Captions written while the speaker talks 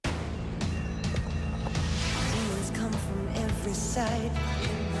sight. In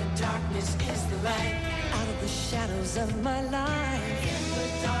the darkness is the light. Out of the shadows of my life. In the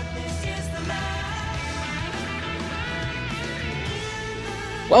darkness is the light.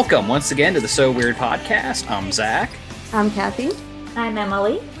 Welcome once again to the So Weird podcast. I'm Zach. I'm Kathy. I'm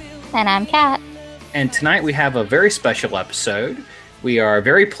Emily. And I'm Kat. And tonight we have a very special episode. We are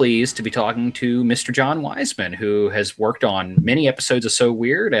very pleased to be talking to Mr. Jon Weisman, who has worked on many episodes of So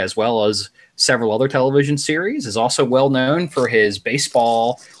Weird, as well as several other television series, is also well known for his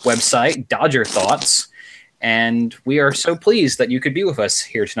baseball website, Dodger Thoughts. And we are so pleased that you could be with us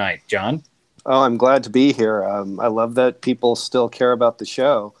here tonight, Jon. Oh, I'm glad to be here. I love that people still care about the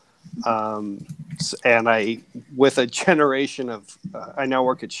show. And with a generation of, I now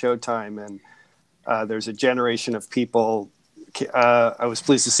work at Showtime, and there's a generation of people I was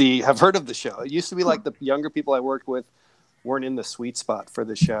pleased to see have heard of the show. It used to be like the younger people I worked with weren't in the sweet spot for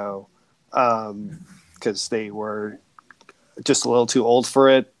the show because they were just a little too old for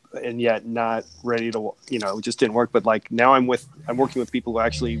it and yet not ready to, it just didn't work. But like now I'm working with people who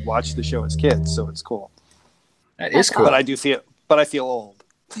actually watched the show as kids, so it's cool. That is cool. But I feel old.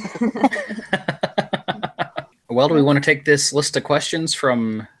 Well, do we want to take this list of questions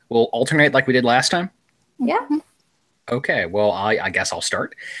we'll alternate like we did last time? Yeah. Okay, well, I guess I'll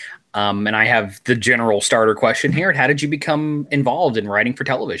start. And I have the general starter question here. How did you become involved in writing for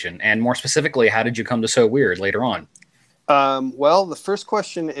television? And more specifically, how did you come to So Weird later on? Well, the first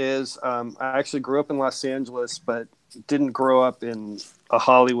question is, I actually grew up in Los Angeles, but didn't grow up in a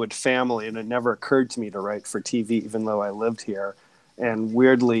Hollywood family, and it never occurred to me to write for TV, even though I lived here. And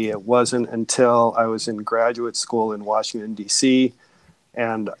weirdly, it wasn't until I was in graduate school in Washington, D.C.,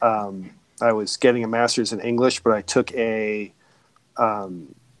 and I was getting a master's in English, but I took a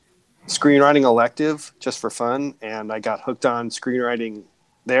screenwriting elective just for fun, and I got hooked on screenwriting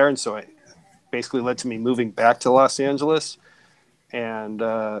there, and so it basically led to me moving back to Los Angeles and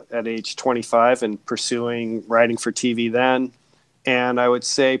at age 25 and pursuing writing for TV then. And I would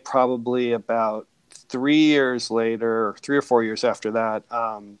say probably about 3 years later, or 3 or 4 years after that,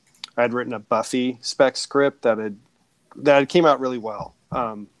 I had written a Buffy spec script that came out really well.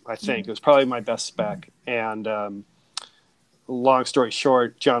 I think it was probably my best spec. And long story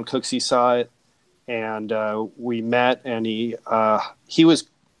short, Jon Cooksey saw it, and we met. And he was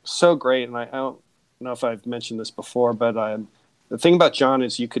so great. And I don't know if I've mentioned this before, but the thing about Jon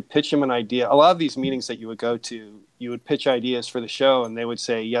is you could pitch him an idea. A lot of these meetings that you would go to, you would pitch ideas for the show, and they would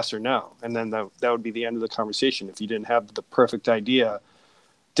say yes or no, and then that would be the end of the conversation. If you didn't have the perfect idea,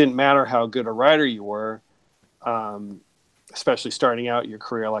 didn't matter how good a writer you were. Especially starting out your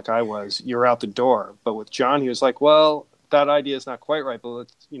career like I was, you're out the door. But with Jon, he was like, well, that idea is not quite right, but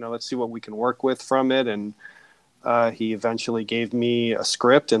let's see what we can work with from it. And he eventually gave me a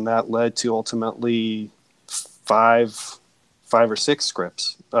script, and that led to ultimately five or six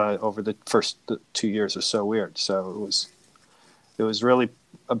scripts over the first 2 years or So Weird. So it was really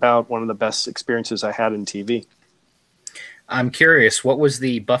about one of the best experiences I had in TV. I'm curious, what was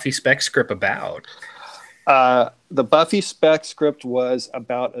the Buffy spec script about? The Buffy spec script was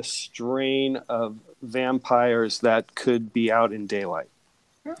about a strain of vampires that could be out in daylight.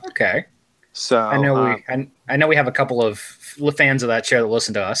 So I know we have a couple of fans of that show that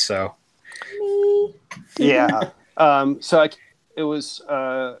listen to us. So yeah. I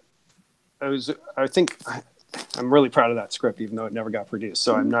think I'm really proud of that script, even though it never got produced.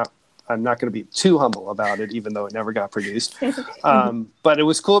 So I'm not going to be too humble about it, even though it never got produced. But it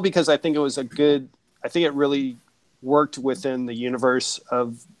was cool because I think it really worked within the universe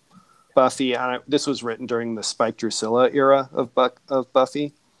of Buffy. And this was written during the Spike Drusilla era of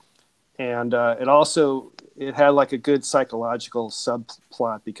Buffy. And it had like a good psychological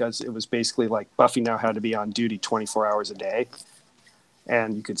subplot because it was basically like Buffy now had to be on duty 24 hours a day.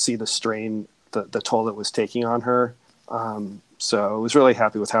 And you could see the strain, the toll it was taking on her. So I was really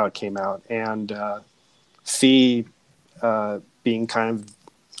happy with how it came out. And Fee being kind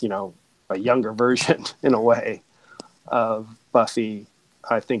of, a younger version in a way of Buffy,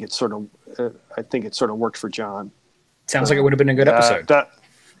 I think it sort of worked for Jon. Sounds like it would have been a good episode. That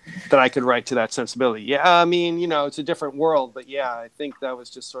I could write to that sensibility. Yeah, I mean, it's a different world, but yeah, I think that was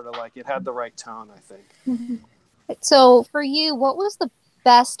just sort of like it had the right tone, I think. So for you, what was the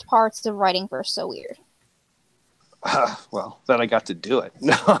best parts of writing for So Weird? Well, that I got to do it.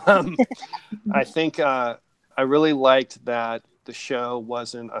 I think I really liked that the show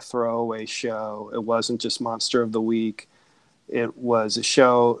wasn't a throwaway show. It wasn't just Monster of the Week. It was a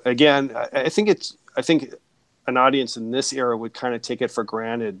show. Again, I think an audience in this era would kind of take it for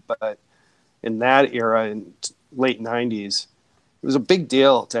granted, but in that era, in late 90s, it was a big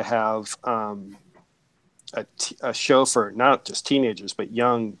deal to have a show for not just teenagers but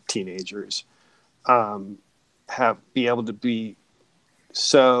young teenagers, be able to be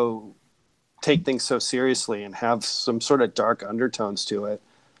so take things so seriously and have some sort of dark undertones to it,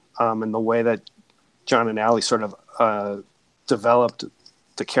 and the way that John and Allie sort of developed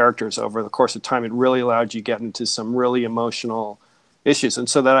the characters over the course of time, it really allowed you to get into some really emotional issues. And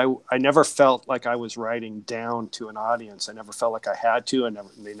so that I never felt like I was writing down to an audience. I never felt like I had to,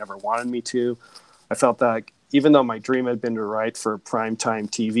 they never wanted me to. I felt that even though my dream had been to write for primetime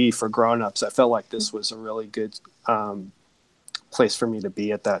TV for grown-ups, I felt like this was a really good place for me to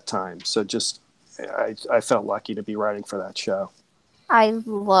be at that time. So I felt lucky to be writing for that show. I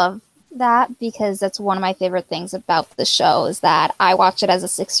love that, because that's one of my favorite things about the show is that I watched it as a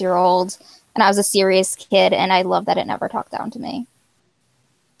 6-year-old and I was a serious kid, and I love that it never talked down to me.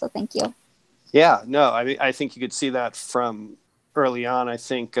 So thank you. Yeah, no, I mean, I think you could see that from early on. I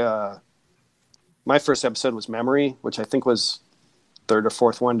think my first episode was Memory, which I think was third or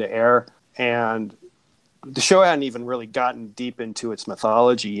fourth one to air. And the show hadn't even really gotten deep into its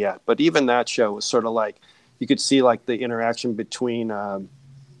mythology yet. But even that show was sort of like, you could see like the interaction between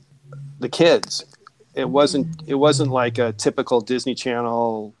the kids. It wasn't like a typical Disney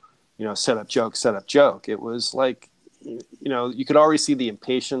Channel, set up joke. It was like, you could already see the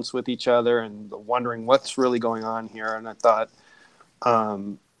impatience with each other and the wondering what's really going on here. And I thought, I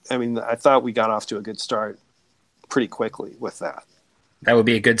thought we got off to a good start pretty quickly with that. That would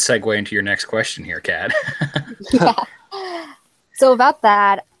be a good segue into your next question here, Kat. Yeah. So about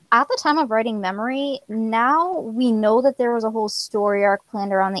that, at the time of writing Memory, now we know that there was a whole story arc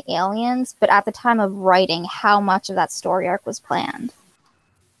planned around the aliens, but at the time of writing, how much of that story arc was planned?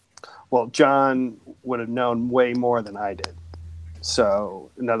 Well, Jon would have known way more than I did. So,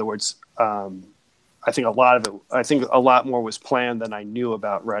 in other words, I think a lot more was planned than I knew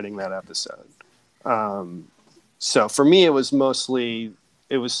about writing that episode. So for me, it was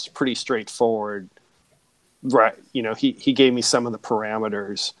pretty straightforward. Right. He gave me some of the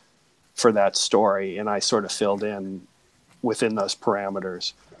parameters for that story, and I sort of filled in within those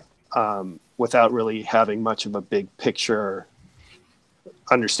parameters, without really having much of a big picture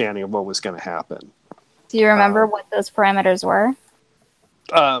understanding of what was going to happen. Do you remember what those parameters were?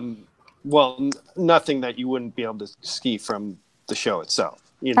 Well, nothing that you wouldn't be able to see from the show itself.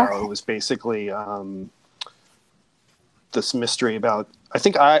 It was basically this mystery about. I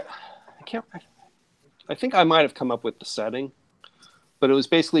think I might have come up with the setting, but it was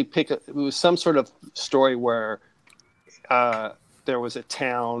basically it was some sort of story where there was a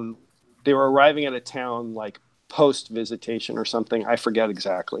town. They were arriving at a town like post visitation or something. I forget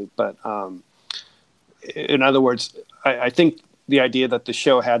exactly, but in other words, I think the idea that the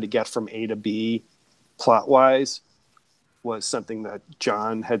show had to get from A to B plot wise was something that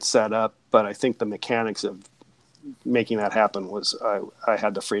Jon had set up, but I think the mechanics of making that happen was I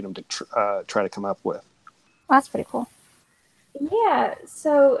had the freedom to try to come up with. Well, that's pretty cool. Yeah.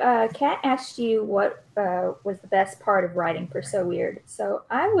 So Kat asked you what was the best part of writing for So Weird. So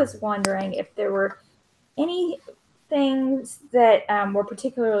I was wondering if there were any things that were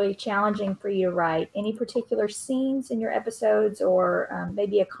particularly challenging for you to write, any particular scenes in your episodes, or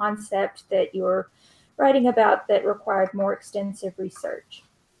maybe a concept that you were writing about that required more extensive research.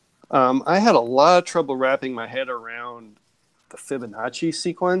 I had a lot of trouble wrapping my head around the Fibonacci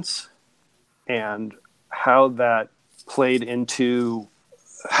sequence and how that played into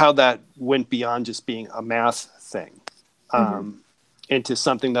how that went beyond just being a math thing. Into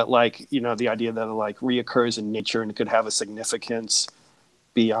something that the idea that it reoccurs in nature and it could have a significance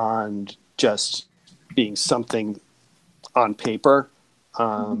beyond just being something on paper.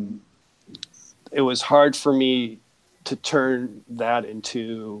 It was hard for me to turn that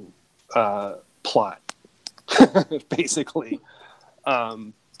into plot, basically.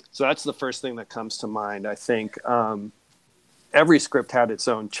 So that's the first thing that comes to mind. I think every script had its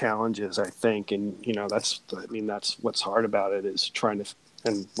own challenges, I think. And, that's what's hard about it is trying to,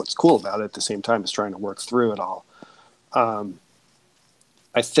 and what's cool about it at the same time is trying to work through it all. I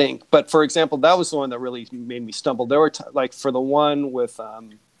think, but for example, that was the one that really made me stumble. There were for the one with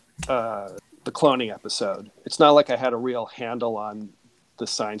the cloning episode, it's not like I had a real handle on the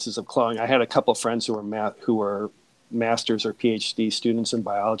sciences of cloning. I had a couple of friends who were master's or PhD students in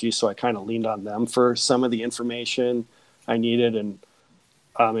biology, so I kind of leaned on them for some of the information I needed. And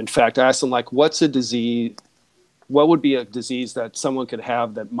in fact, I asked them, what's a disease? What would be a disease that someone could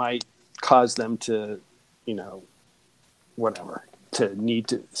have that might cause them to, to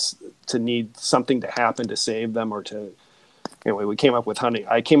need something to happen to save them, or to. Anyway,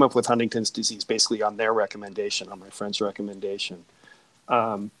 I came up with Huntington's disease basically on their recommendation, on my friend's recommendation.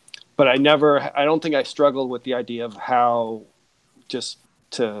 But but I don't think I struggled with the idea of how just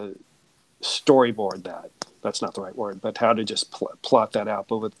to storyboard that. That's not the right word, but how to just plot that out.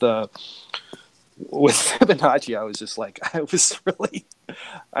 But with Fibonacci, I was just like,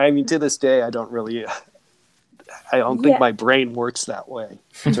 I mean, to this day, I don't think my brain works that way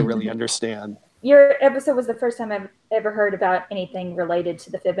to really understand. Your episode was the first time I've ever heard about anything related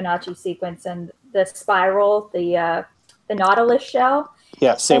to the Fibonacci sequence and the spiral, the Nautilus shell.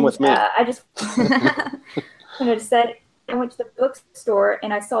 Yeah, same with me. I just wanted to say, I went to the bookstore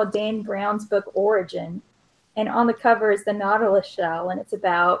and I saw Dan Brown's book Origin, and on the cover is the Nautilus shell, and it's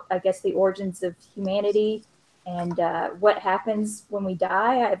about, I guess, the origins of humanity and what happens when we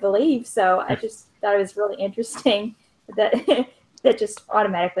die, I believe. So I just thought it was really interesting that that just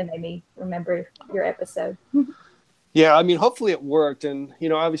automatically made me remember your episode. Yeah, I mean, hopefully it worked. And,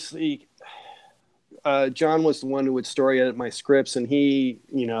 obviously, Jon was the one who would story edit my scripts. And he,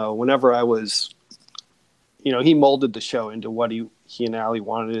 whenever I was, he molded the show into what he and Allie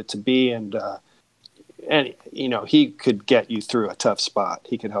wanted it to be. And he could get you through a tough spot.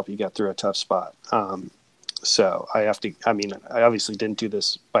 He could help you get through a tough spot. So I obviously didn't do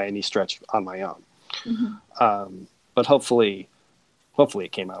this by any stretch on my own. Mm-hmm. But hopefully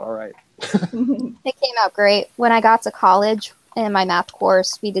it came out all right. It came out great. When I got to college in my math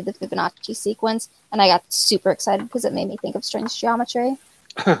course, we did the Fibonacci sequence, and I got super excited because it made me think of strange geometry.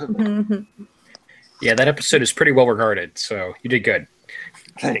 Yeah, that episode is pretty well regarded, so you did good.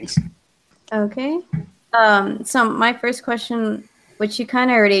 Thanks. Okay. So my first question, which you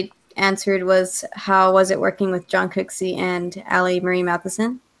kind of already answered, was how was it working with Jon Cooksey and Allie Marie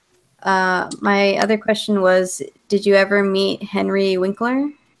Matheson? My other question was, did you ever meet Henry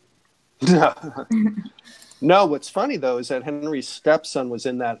Winkler? No, what's funny, though, is that Henry's stepson was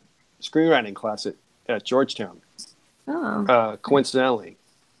in that screenwriting class at Georgetown. Oh. Coincidentally.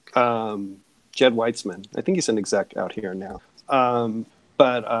 Jon Weisman. I think he's an exec out here now.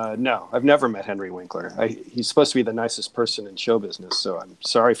 But no, I've never met Henry Winkler. He's supposed to be the nicest person in show business, so I'm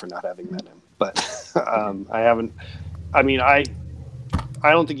sorry for not having met him. But I haven't. I mean, I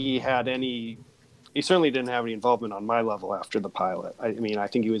don't think he had any. He certainly didn't have any involvement on my level after the pilot. I mean, I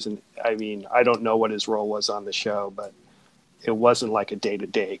think he was in. I mean, I don't know what his role was on the show, but it wasn't like a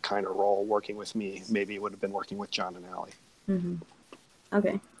day-to-day kind of role working with me. Maybe it would have been working with Jon and Allie. Mm-hmm.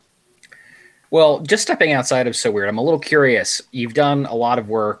 Okay. Well, just stepping outside of So Weird, I'm a little curious. You've done a lot of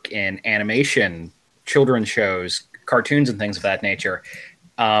work in animation, children's shows, cartoons, and things of that nature.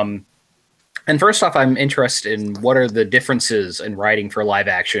 And first off, I'm interested in what are the differences in writing for live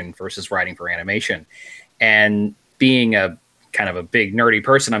action versus writing for animation. And being a kind of a big nerdy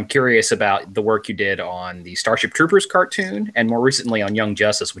person, I'm curious about the work you did on the Starship Troopers cartoon and more recently on Young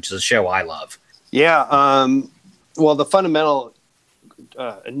Justice, which is a show I love. Yeah. Well, the fundamental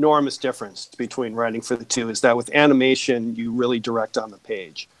enormous difference between writing for the two is that with animation, you really direct on the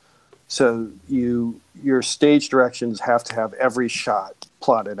page. So your stage directions have to have every shot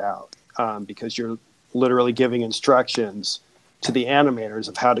plotted out. Because you're literally giving instructions to the animators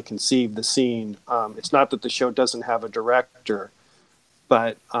of how to conceive the scene. It's not that the show doesn't have a director,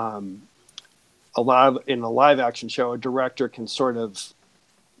 but in a live action show, a director can sort of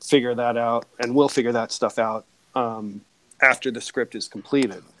figure that out and will figure that stuff out after the script is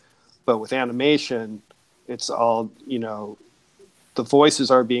completed. But with animation, it's all, the voices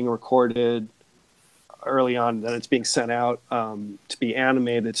are being recorded early on, then it's being sent out to be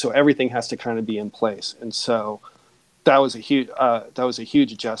animated, so everything has to kind of be in place. And so that was a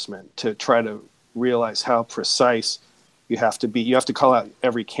huge adjustment to try to realize how precise you have to be. You have to call out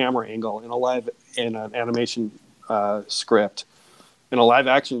every camera angle in an animation script. In a live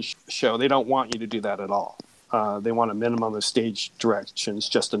action show, they don't want you to do that at all. They want a minimum of stage directions,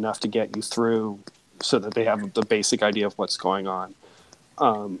 just enough to get you through so that they have the basic idea of what's going on.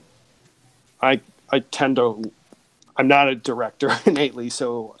 I'm not a director innately,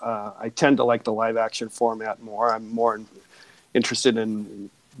 so I tend to like the live action format more. I'm more interested in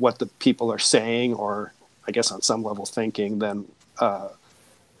what the people are saying, or I guess on some level thinking, than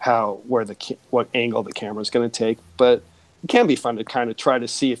what angle the camera is going to take. But it can be fun to kind of try to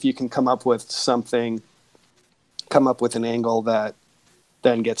see if you can come up with an angle that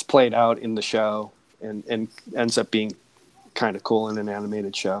then gets played out in the show and ends up being kind of cool in an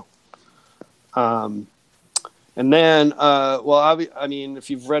animated show. And then, if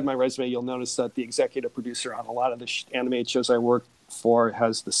you've read my resume, you'll notice that the executive producer on a lot of the animated shows I work for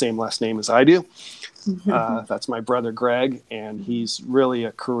has the same last name as I do. That's my brother, Greg, and he's really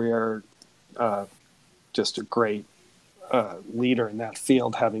a career, just a great leader in that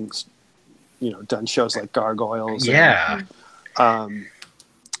field, having, done shows like Gargoyles. Yeah.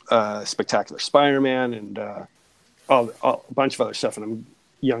 Spectacular Spider-Man and a bunch of other stuff, and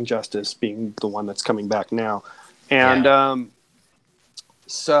Young Justice being the one that's coming back now. And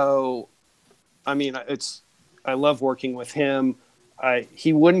so, I mean, I love working with him.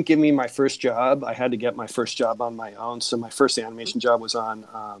 He wouldn't give me my first job. I had to get my first job on my own. So my first animation job was on,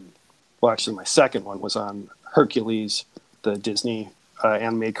 actually my second one was on Hercules, the Disney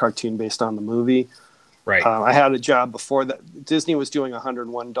animated cartoon based on the movie. Right. I had a job before that. Disney was doing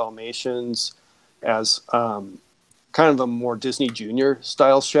 101 Dalmatians as kind of a more Disney Junior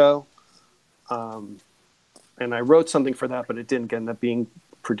style show. And I wrote something for that, but it didn't end up being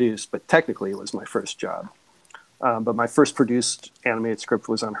produced. But technically, it was my first job. But my first produced animated script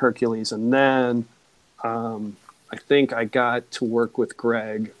was on Hercules. And then I think I got to work with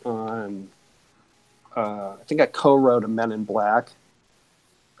Greg on, I think I co-wrote a Men in Black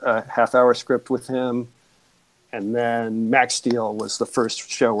half-hour script with him. And then Max Steel was the first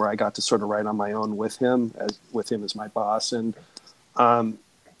show where I got to sort of write on my own with him as my boss. And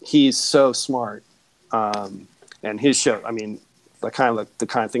he's so smart. And his show, I mean, the kind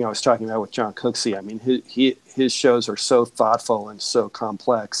of thing I was talking about with Jon Cooksey. I mean, his shows are so thoughtful and so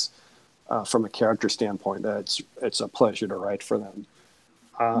complex from a character standpoint that it's a pleasure to write for them.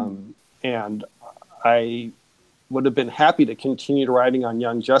 And I would have been happy to continue writing on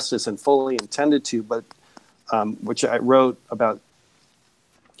Young Justice and fully intended to, but which I wrote for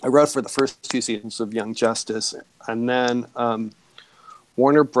the first 2 seasons of Young Justice, and then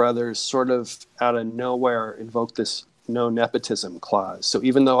Warner Brothers sort of out of nowhere invoked this no nepotism clause. So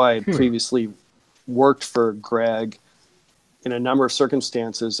even though I had previously worked for Greg in a number of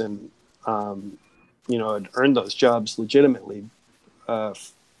circumstances and had earned those jobs legitimately,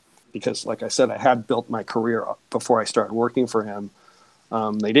 because like I said, I had built my career before I started working for him.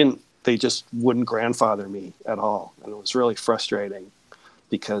 They just wouldn't grandfather me at all. And it was really frustrating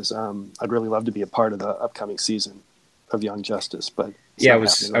because I'd really love to be a part of the upcoming season of Young Justice, but I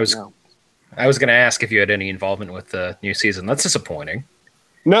was going to ask if you had any involvement with the new season. That's disappointing.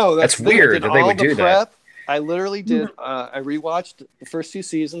 No, that's weird that they would do that. I literally did. I rewatched the first 2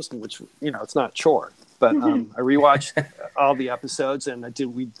 seasons, which it's not a chore, but I rewatched all the episodes, and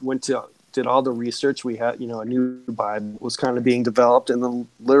we did all the research. We had a new Bible was kind of being developed, and then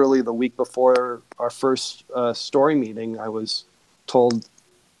literally the week before our first story meeting, I was told.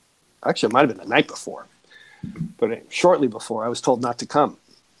 Actually, it might have been the night before, but shortly before, I was told not to come.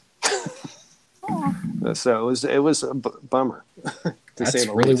 So it was a bummer. That's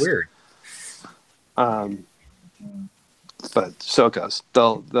really weird. But so it goes.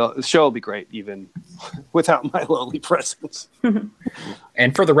 The show will be great even without my lowly presence.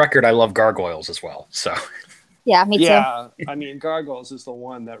 And for the record, I love gargoyles as well. So yeah, me too. Yeah, I mean, gargoyles is the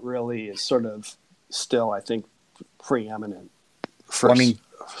one that really is sort of still, I think, preeminent for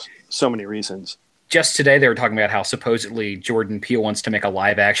so many reasons. Just today, they were talking about how supposedly Jordan Peele wants to make a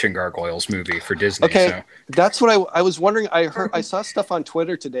live-action Gargoyles movie for Disney. Okay, so. That's what I was wondering. I saw stuff on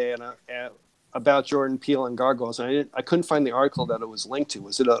Twitter today about Jordan Peele and Gargoyles, and I couldn't find the article that it was linked to.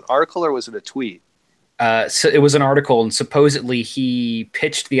 Was it an article or was it a tweet? So it was an article, and supposedly he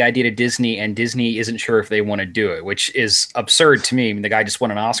pitched the idea to Disney, and Disney isn't sure if they want to do it, which is absurd to me. I mean, the guy just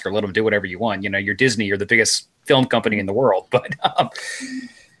won an Oscar. Let him do whatever you want. You're Disney. You're the biggest film company in the world. But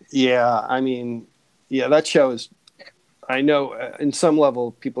yeah, I mean. Yeah, that show is, I know in some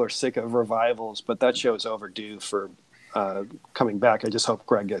level people are sick of revivals, but that show is overdue for coming back. I just hope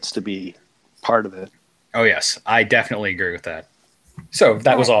Greg gets to be part of it. Oh, yes. I definitely agree with that. So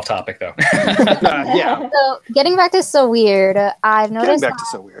that was off topic, though. Yeah. So getting back to So Weird, I've noticed Getting back to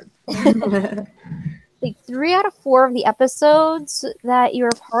So Weird. like 3 out of 4 of the episodes that you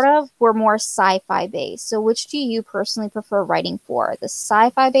were part of were more sci-fi based. So which do you personally prefer writing for? The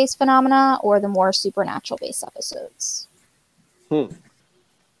sci-fi based phenomena or the more supernatural based episodes? Well,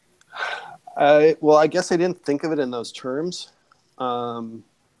 I guess I didn't think of it in those terms. So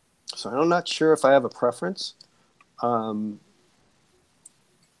I'm not sure if I have a preference. I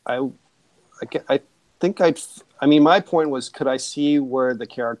think my point was, could I see where the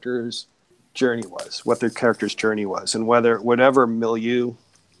characters' journey was, what their character's journey was, and whatever milieu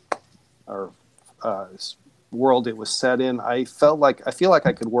or world it was set in, I feel like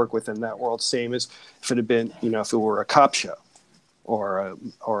I could work within that world, same as if it had been, if it were a cop show or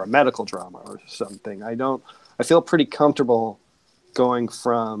a medical drama or something. I feel pretty comfortable going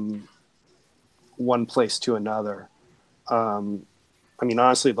from one place to another.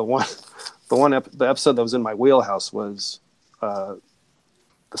 Honestly, the episode that was in my wheelhouse was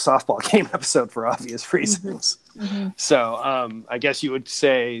the softball game episode for obvious reasons. Mm-hmm. So I guess you would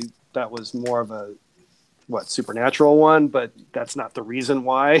say that was more of a supernatural one, but that's not the reason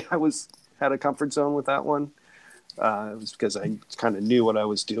why I had a comfort zone with that one. It was because I kind of knew what I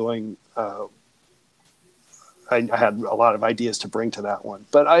was doing. I had a lot of ideas to bring to that one,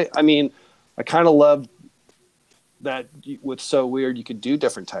 but I mean, I kind of loved that with So Weird, you could do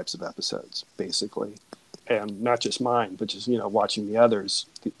different types of episodes, basically, and not just mine, but just watching the others.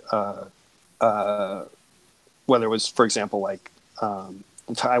 Whether it was, for example, like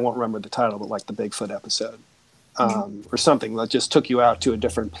I won't remember the title, but like the Bigfoot episode. Or something that just took you out to a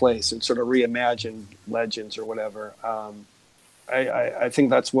different place and sort of reimagined legends or whatever. I think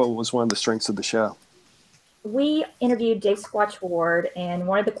that's what was one of the strengths of the show. We interviewed Dave Squatch Ward, and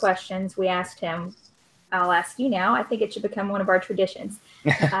one of the questions we asked him, I'll ask you now. I think it should become one of our traditions.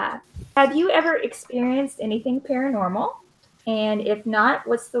 Have you ever experienced anything paranormal? And if not,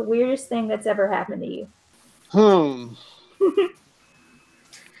 what's the weirdest thing that's ever happened to you? I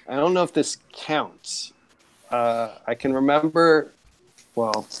don't know if this counts. I can remember,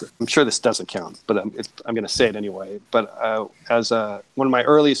 well, I'm sure this doesn't count, but I'm going to say it anyway. But as one of my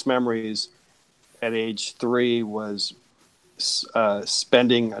earliest memories at age 3 was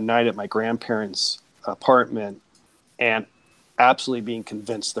spending a night at my grandparents' apartment and absolutely being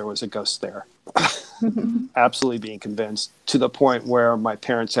convinced there was a ghost there. Absolutely being convinced, to the point where my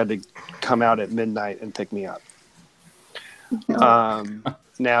parents had to come out at midnight and pick me up.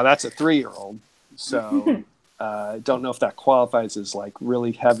 Now that's a 3-year-old, so I don't know if that qualifies as like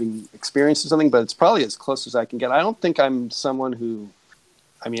really having experienced something, but it's probably as close as I can get. I don't think I'm someone who,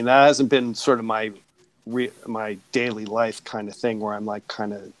 I mean, that hasn't been sort of my daily life kind of thing where I'm like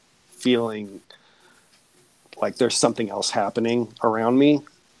kind of feeling like there's something else happening around me.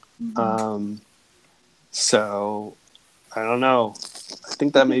 So I don't know. I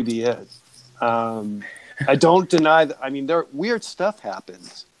think that may be it. I don't deny that. I mean, weird stuff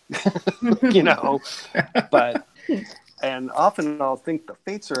happens, but, and often I'll think the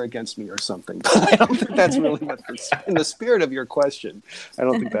fates are against me or something, but I don't think that's really what in the spirit of your question. I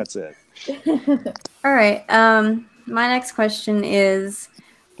don't think that's it. All right. My next question is,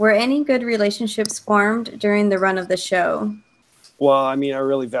 were any good relationships formed during the run of the show? Well, I mean, I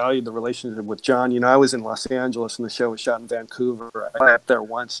really valued the relationship with Jon. I was in Los Angeles and the show was shot in Vancouver. I went up there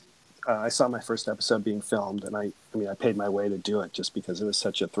once. I saw my first episode being filmed, and I paid my way to do it just because it was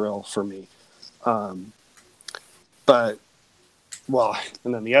such a thrill for me. And then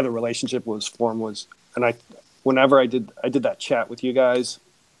the other relationship whenever I did that chat with you guys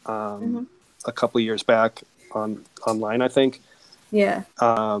a couple of years back online, I think. Yeah.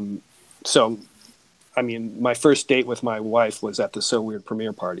 So, I mean, my first date with my wife was at the So Weird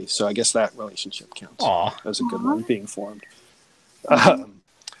premiere party, so I guess that relationship counts as a good one being formed.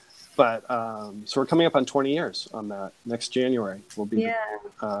 So we're coming up on 20 years on that next January. We'll be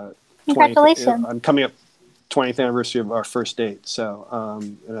congratulations. I'm coming up 20th anniversary of our first date. So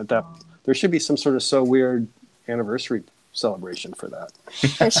and at that, there should be some sort of So Weird anniversary celebration for that.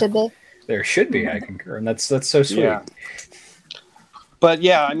 There should be. There should be. I concur, and that's so sweet. Yeah. But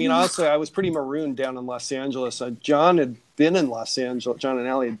yeah, I mean, honestly, I was pretty marooned down in Los Angeles. Jon had been in Los Angeles. Jon and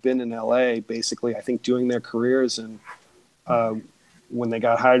Allie had been in LA, basically, I think, doing their careers. And when they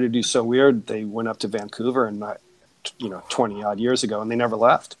got hired to do So Weird, they went up to Vancouver and 20 odd years ago, and they never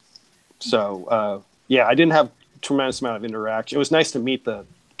left. So I didn't have a tremendous amount of interaction. It was nice to meet the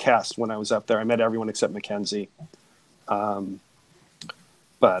cast when I was up there. I met everyone except Mackenzie. But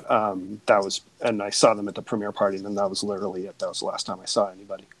that was, and I saw them at the premiere party, and then that was literally it. That was the last time I saw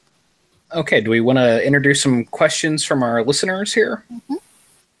anybody. Okay, do we want to introduce some questions from our listeners here? Mm-hmm.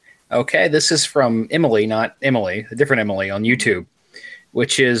 Okay, this is from Emily, not Emily, a different Emily on YouTube,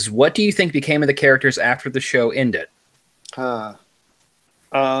 which is, what do you think became of the characters after the show ended? I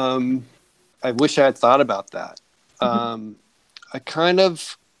wish I had thought about that. I kind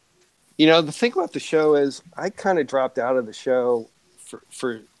of, the thing about the show is I kind of dropped out of the show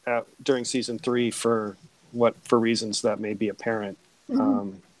for during season 3 for reasons that may be apparent.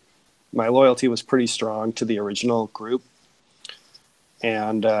 My loyalty was pretty strong to the original group,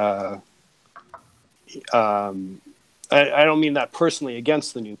 and I don't mean that personally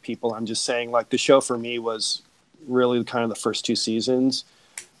against the new people. I'm just saying, like, the show for me was really kind of the first 2 seasons,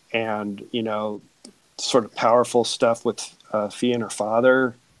 and sort of powerful stuff with Fia and her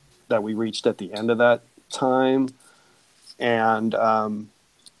father that we reached at the end of that time. And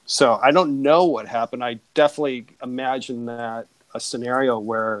so I don't know what happened. I definitely imagine that a scenario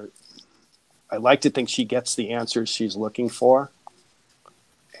where I like to think she gets the answers she's looking for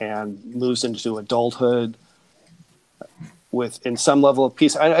and moves into adulthood in some level of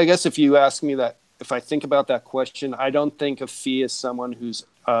peace. I guess if you ask me that, if I think about that question, I don't think of Fia as someone who's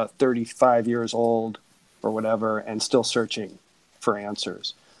 35 years old or whatever, and still searching for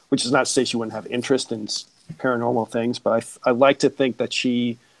answers, which is not to say she wouldn't have interest in paranormal things, but I like to think that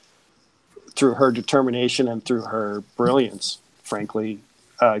she, through her determination and through her brilliance, frankly,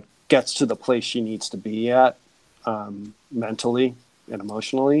 gets to the place she needs to be at, mentally and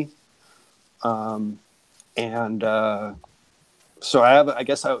emotionally. So I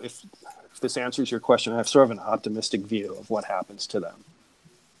guess if this answers your question, I have sort of an optimistic view of what happens to them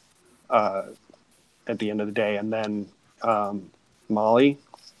at the end of the day. And then Molly,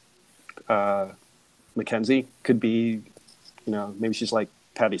 Mackenzie could be, maybe she's like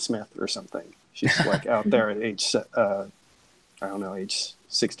Patti Smith or something. She's like out there at age, age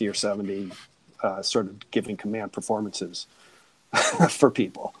 60 or 70, sort of giving command performances for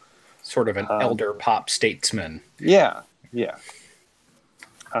people. Sort of an elder pop statesman. Yeah.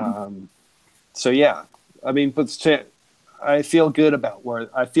 So yeah, I mean, but I feel good about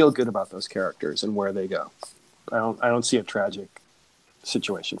those characters and where they go. I don't see a tragic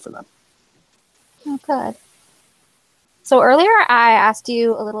situation for them. Oh, good. So earlier I asked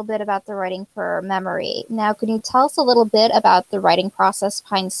you a little bit about the writing for Memory. Now, can you tell us a little bit about the writing process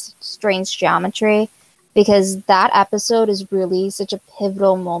behind Strange Geometry? Because that episode is really such a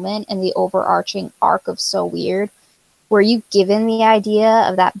pivotal moment in the overarching arc of So Weird. Were you given the idea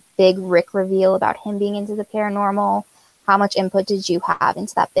of that big Rick reveal about him being into the paranormal? How much input did you have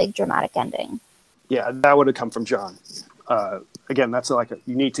into that big dramatic ending? Yeah, that would have come from Jon. Again, that's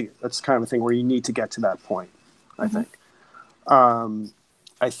that's kind of a thing where you need to get to that point, I think.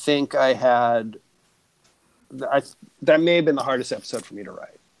 I think that may have been the hardest episode for me to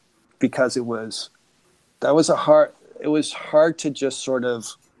write, because it was hard to just sort of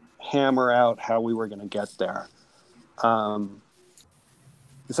hammer out how we were going to get there.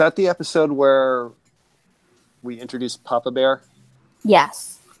 Is that the episode where we introduced Papa Bear?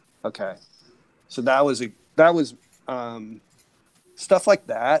 Yes. Okay. So that was stuff like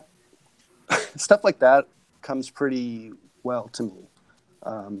that. Stuff like that comes pretty well to me.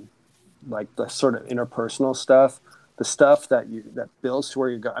 Like the sort of interpersonal stuff, the stuff that builds to where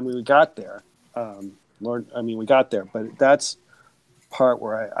you go. I mean, we got there. We got there, but that's part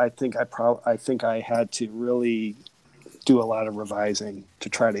where I think I had to really do a lot of revising to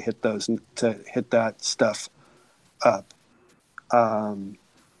try to hit that stuff up,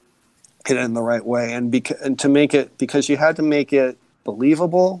 hit it in the right way, and to make it, because you had to make it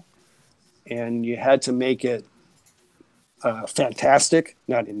believable, and you had to make it fantastic,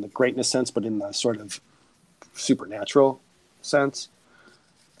 not in the greatness sense, but in the sort of supernatural sense.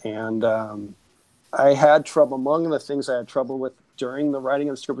 And I had trouble. Among the things I had trouble with during the writing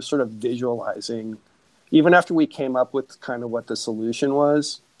of the script was sort of visualizing. Even after we came up with kind of what the solution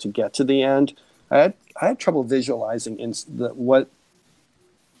was to get to the end, I had trouble visualizing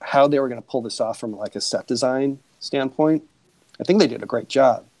how they were going to pull this off from like a set design standpoint. I think they did a great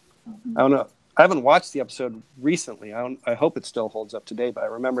job. Mm-hmm. I don't know. I haven't watched the episode recently. I hope it still holds up today, but I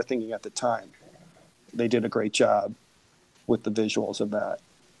remember thinking at the time they did a great job with the visuals of that.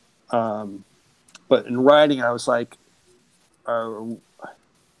 But in writing, I was like, are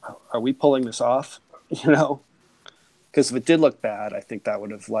we pulling this off? Because if it did look bad, I think that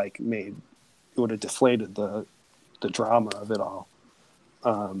would have deflated the drama of it all.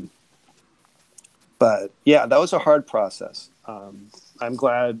 But yeah, that was a hard process. I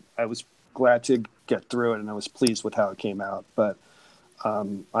was glad to get through it, and I was pleased with how it came out. But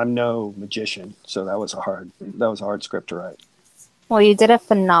I'm no magician, so that was a hard script to write. Well, you did a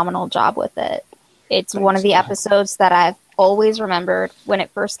phenomenal job with it. It's Thanks. One of the episodes that I've always remembered. When it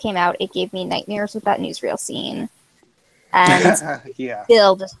first came out, it gave me nightmares with that newsreel scene. And yeah.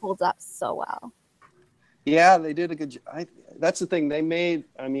 Still just holds up so well. Yeah, they did a good job. That's the thing. They made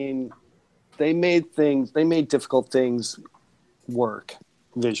difficult things work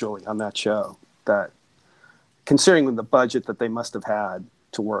visually on that show, that considering the budget that they must have had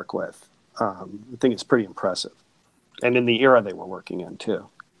to work with, I think it's pretty impressive. And in the era they were working in too.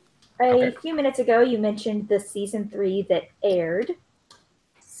 A few minutes ago, you mentioned the season 3 that aired.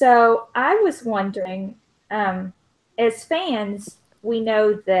 So I was wondering, as fans, we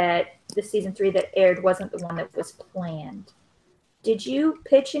know that the season 3 that aired wasn't the one that was planned. Did you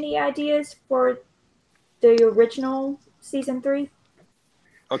pitch any ideas for the original season 3?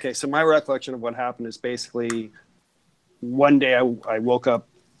 Okay, so my recollection of what happened is basically one day I woke up,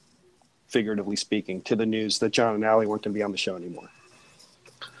 figuratively speaking, to the news that Jon and Allie weren't going to be on the show anymore.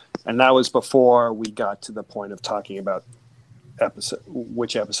 And that was before we got to the point of talking about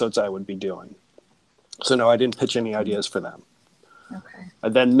which episodes I would be doing. So no, I didn't pitch any ideas for them. Okay. I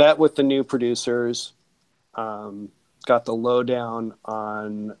then met with the new producers, got the lowdown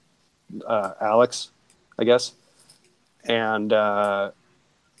on Alex I guess. And I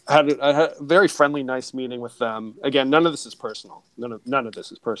had a very friendly, nice meeting with them. Again, none of this is personal. None of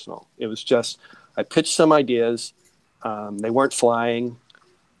this is personal. It was just I pitched some ideas. They weren't flying.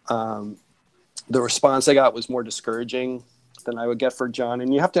 The response I got was more discouraging than I would get for Jon.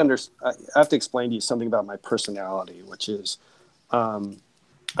 And you have to I have to explain to you something about my personality, which is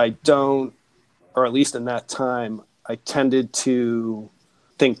I don't, or at least in that time, I tended to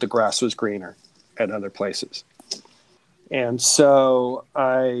think the grass was greener at other places. And so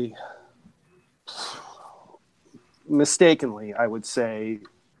I mistakenly, I would say,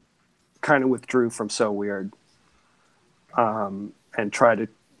 kind of withdrew from So Weird, and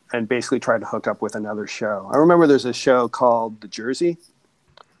basically tried to hook up with another show. I remember there's a show called The Jersey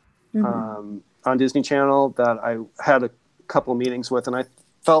on Disney Channel that I had a couple of meetings with, and I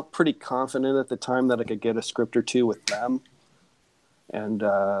felt pretty confident at the time that I could get a script or two with them. And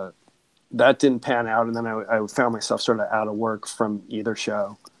that didn't pan out, and then I found myself sort of out of work from either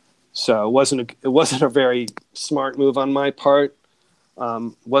show. So it wasn't a very smart move on my part.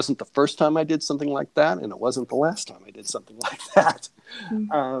 Wasn't the first time I did something like that, and it wasn't the last time I did something like that.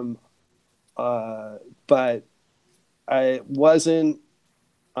 But I wasn't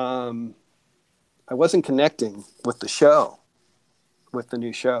connecting with the show, with the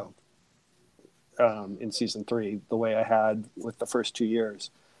new show in season 3, the way I had with the first 2 years.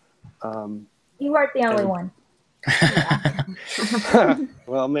 You weren't the only one.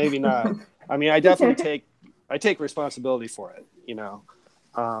 Well, maybe not. I mean, I definitely take responsibility for it. You know,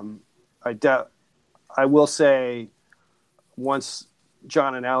 I will say, once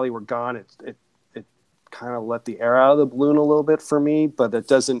Jon and Allie were gone, it kind of let the air out of the balloon a little bit for me. But that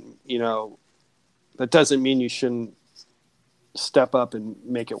doesn't mean you shouldn't step up and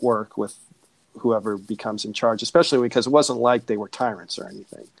make it work with whoever becomes in charge, especially because it wasn't like they were tyrants or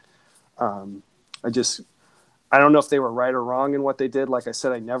anything. I don't know if they were right or wrong in what they did. Like I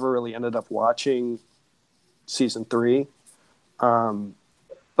said, I never really ended up watching season 3.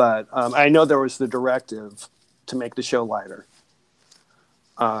 But I know there was the directive to make the show lighter.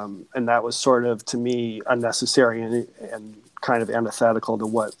 And that was sort of, to me, unnecessary and kind of antithetical to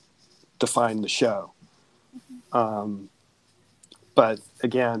what defined the show. But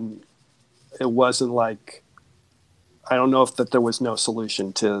again, it wasn't like, I don't know if that there was no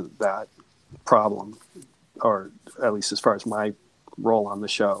solution to that problem, or at least as far as my role on the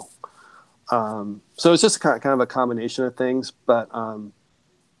show. So it's just kind of a combination of things, but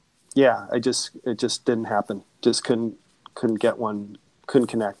yeah, it just didn't happen. Just couldn't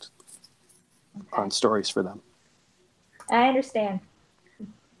connect on stories for them. I understand. I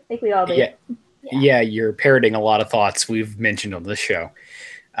think we all do. Yeah, you're parroting a lot of thoughts we've mentioned on this show.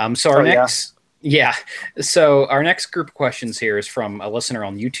 So our next group of questions here is from a listener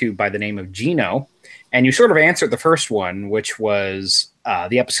on YouTube by the name of Gino. And you sort of answered the first one, which was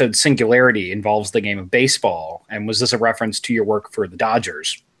the episode Singularity involves the game of baseball. And was this a reference to your work for the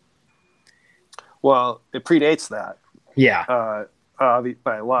Dodgers? Well, it predates that. Yeah.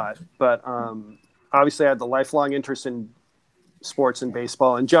 By a lot. But obviously I had the lifelong interest in sports and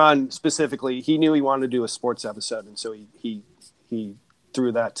baseball. And Jon specifically, he knew he wanted to do a sports episode. And so he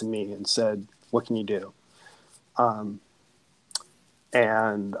threw that to me and said, what can you do?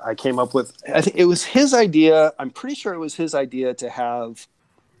 And I came up with, I think it was his idea. I'm pretty sure it was his idea to have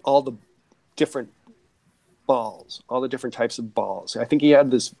all the different balls, all the different types of balls. I think he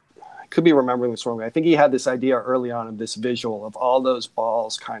had this, I could be remembering this wrong. I think he had this idea early on of this visual of all those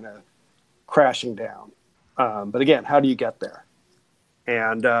balls kind of crashing down. But again, how do you get there?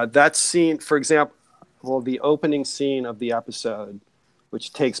 And that scene, for example, the opening scene of the episode,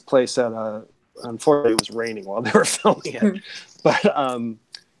 which takes place unfortunately it was raining while they were filming it, but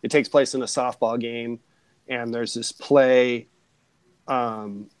it takes place in a softball game, and there's this play. I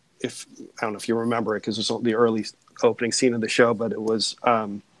don't know if you remember it because it was the early opening scene of the show, but it was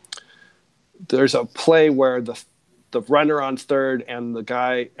there's a play where the runner on third and the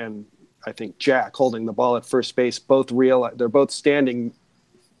guy, and I think Jack holding the ball at first base, both realize they're both standing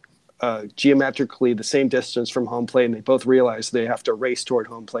geometrically the same distance from home plate, and they both realize they have to race toward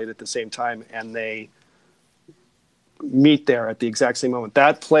home plate at the same time, and they meet there at the exact same moment.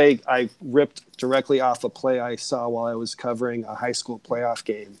 That play I ripped directly off a play I saw while I was covering a high school playoff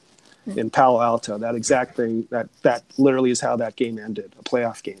game in Palo Alto. That exact thing, that literally is how that game ended, a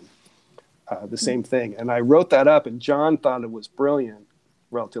playoff game. The same thing. And I wrote that up, and Jon thought it was brilliant,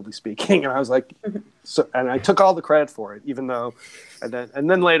 relatively speaking. And I was like, and I took all the credit for it, even though, and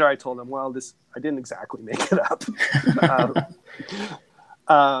then later I told him, well, I didn't exactly make it up.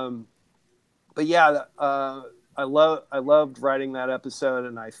 But yeah, loved writing that episode,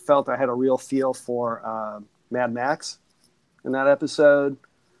 and I felt I had a real feel for Mad Max in that episode,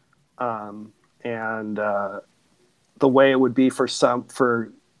 and the way it would be for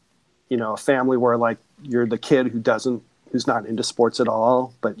a family where like you're the kid who's not into sports at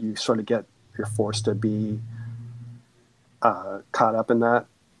all, but you're forced to be caught up in that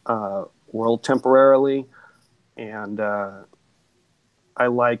world temporarily, and I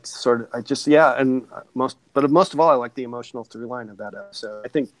liked most of all, I liked the emotional through line of that episode.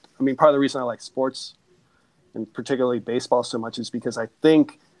 Part of the reason I like sports, and particularly baseball, so much is because I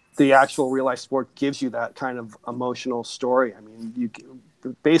think the actual real life sport gives you that kind of emotional story. I mean,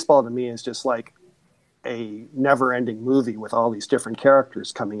 baseball to me is just like a never ending movie with all these different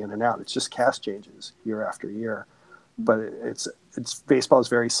characters coming in and out. It's just cast changes year after year, but it's baseball is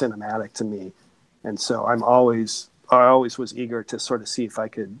very cinematic to me. And so I always was eager to sort of see if I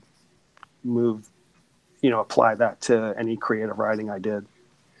could apply that to any creative writing I did.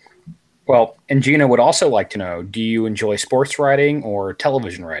 Well, and Gina would also like to know, do you enjoy sports writing or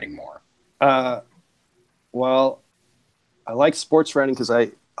television writing more? Well, I like sports writing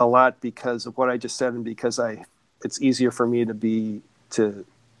a lot because of what I just said, and because it's easier for me to be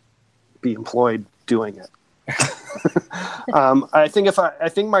employed doing it. I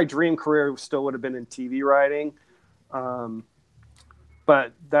think my dream career still would have been in TV writing.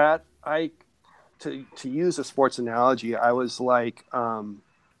 But to use a sports analogy, I was like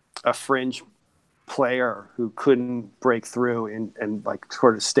a fringe player who couldn't break through and like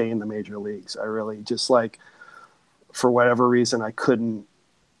sort of stay in the major leagues. I really just like, for whatever reason, I couldn't.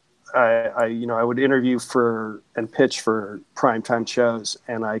 I would interview for and pitch for primetime shows,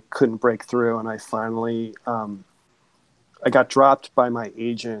 and I couldn't break through. And I finally, I got dropped by my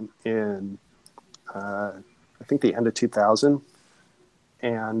agent in, I think the end of 2000,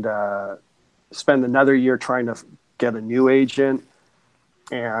 and spent another year trying to get a new agent,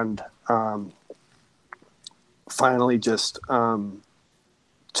 and finally just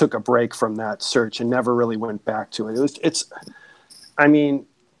took a break from that search and never really went back to it.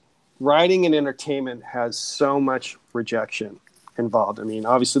 Writing and entertainment has so much rejection involved. I mean,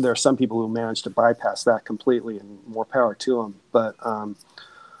 obviously there are some people who manage to bypass that completely, and more power to them. But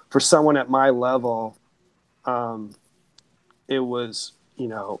for someone at my level, it was,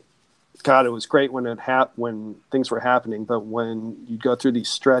 God, it was great when when things were happening. But when you go through these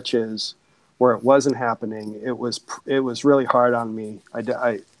stretches where it wasn't happening, it was really hard on me.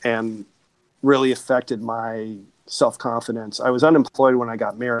 And really affected my self-confidence. I was unemployed when I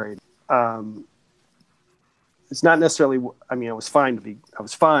got married. It's not necessarily, I was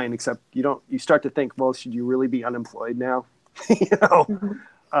fine except you start to think, well, should you really be unemployed now?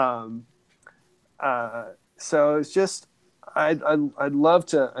 So it's just, I'd love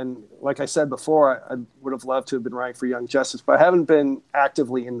to, and like I said before, I would have loved to have been writing for Young Justice, but I haven't been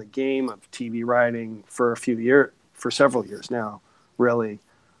actively in the game of TV writing for several years now, really.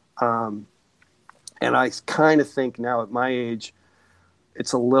 And I kind of think now at my age,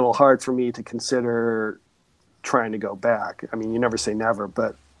 it's a little hard for me to consider trying to go back. I mean, you never say never,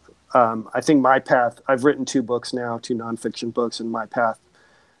 but I think my path, I've written 2 books now, 2 nonfiction books, and my path,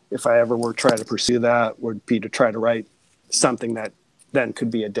 if I ever were to try to pursue that, would be to try to write something that then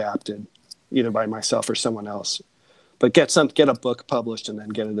could be adapted either by myself or someone else. But get a book published and then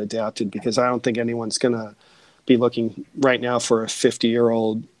get it adapted, because I don't think anyone's going to be looking right now for a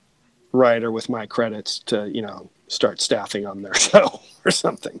 50-year-old writer with my credits to, start staffing on their show or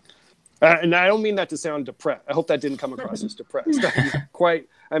something. And I don't mean that to sound depressed. I hope that didn't come across as depressed.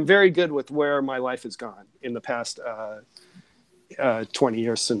 I'm very good with where my life has gone in the past 20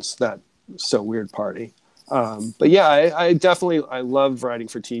 years since that So Weird party. But yeah, I definitely love writing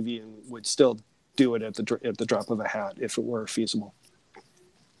for TV and would still do it at the drop of a hat if it were feasible.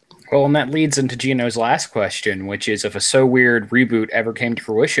 Well, and that leads into Gino's last question, which is, if a So Weird reboot ever came to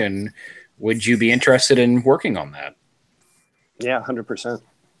fruition, would you be interested in working on that? Yeah, 100%.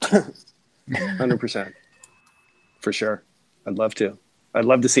 100%. For sure. I'd love to. I'd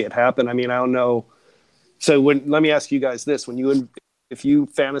love to see it happen. I mean, I don't know. So let me ask you guys this. If you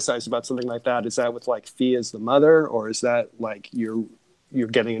fantasize about something like that, is that with like Fee as the mother, or is that like you're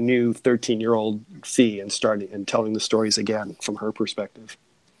getting a new 13-year-old Fee and telling the stories again from her perspective?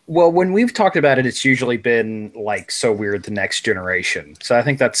 Well, when we've talked about it, it's usually been like So Weird, the next generation. So I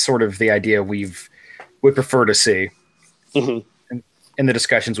think that's sort of the idea would prefer to see in the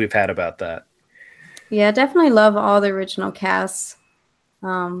discussions we've had about that. Yeah, I definitely love all the original casts.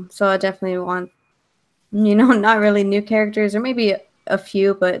 So I definitely want, not really new characters, or maybe a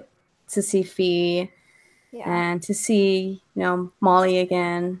few, but to see Fee and to see, Molly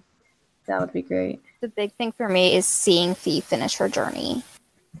again. That would be great. The big thing for me is seeing Fee finish her journey.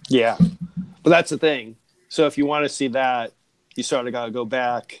 Yeah, but that's the thing. So if you want to see that, you sort of got to go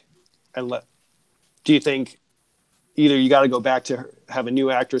back and let. Do you think either you got to go back to have a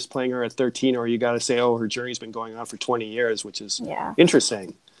new actress playing her at 13, or you got to say, oh, her journey's been going on for 20 years, which is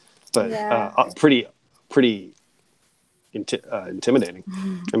interesting, but pretty intimidating.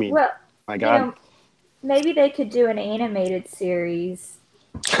 I mean, Well, my God. You know, maybe they could do an animated series.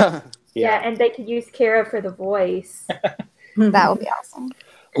 Yeah, and they could use Kara for the voice. That would be awesome.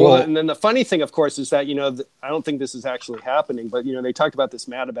 Well, and then the funny thing, of course, is that, I don't think this is actually happening, but, they talked about this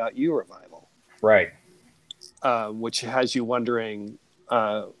Mad About You revival. Right. Which has you wondering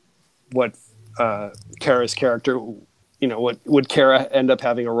what Kara's character, what would Kara end up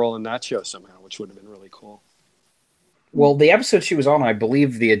having a role in that show somehow, which would have been really cool. Well, the episode she was on, I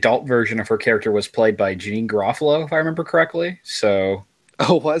believe the adult version of her character was played by Jeanine Garofalo, if I remember correctly. So,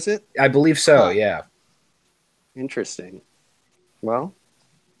 oh, was it? I believe so. Yeah. Interesting. Well,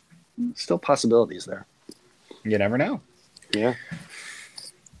 still possibilities there. You never know. Yeah.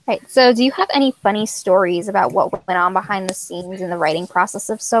 Right. So, do you have any funny stories about what went on behind the scenes in the writing process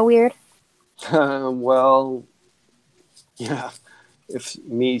of So Weird? Well, yeah. If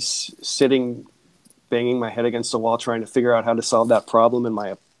me sitting, banging my head against the wall, trying to figure out how to solve that problem in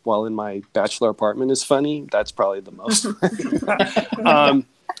my bachelor apartment is funny, that's probably the most.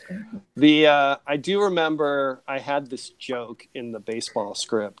 I do remember I had this joke in the baseball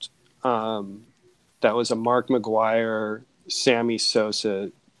script. That was a Mark McGuire, Sammy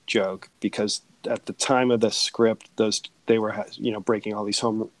Sosa joke, because at the time of the script, they were breaking all these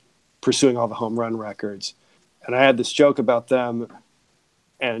pursuing all the home run records, and I had this joke about them,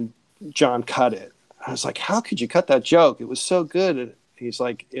 and John cut it. I was like, how could you cut that joke? It was so good. And he's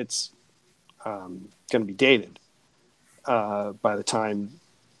like, it's going to be dated by the time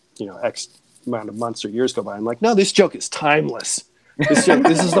X amount of months or years go by. I'm like, no, this joke is timeless. This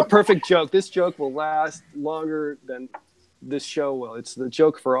is the perfect joke. This joke will last longer than this show will. It's the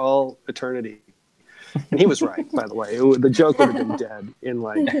joke for all eternity. And he was right, by the way. The joke would have been dead in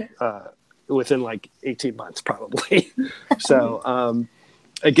within 18 months probably. So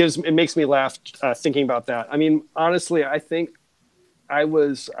it makes me laugh thinking about that. I mean, honestly, I think I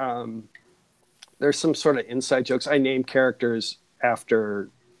was there's some sort of inside jokes. I name characters after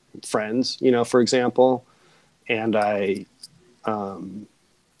friends, for example, and I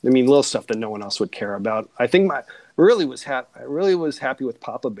mean, little stuff that no one else would care about. I think I really was happy with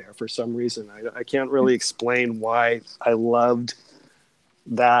Papa Bear for some reason. I can't really explain why I loved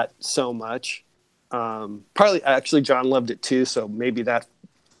that so much. Partly, actually, John loved it too, so maybe that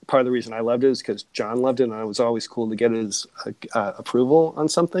part of the reason I loved it is because John loved it, and it was always cool to get his approval on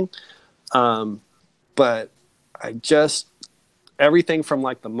something. But I just everything from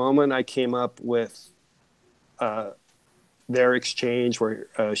the moment I came up with their exchange where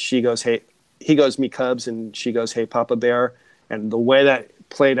she goes, "Hey," he goes, "Me Cubs," and she goes, "Hey, Papa Bear," and the way that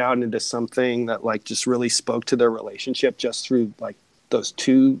played out into something that just really spoke to their relationship just through those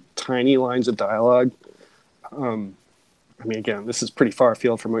two tiny lines of dialogue. I mean, again, this is pretty far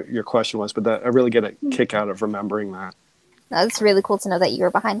afield from what your question was, but I really get a kick out of remembering that. That's really cool to know that you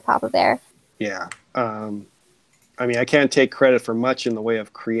were behind Papa Bear. Yeah. I mean, I can't take credit for much in the way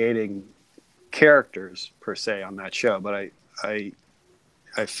of creating characters per se on that show, but I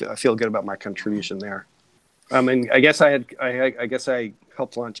feel good about my contribution there. I mean, I guess I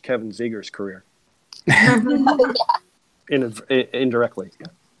helped launch Kevin Zeger's career. Indirectly.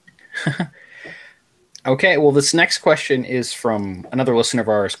 Okay, well, this next question is from another listener of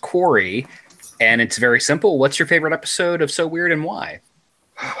ours, Corey, and it's very simple. What's your favorite episode of So Weird and why?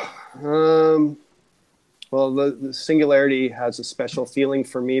 Well, the Singularity has a special feeling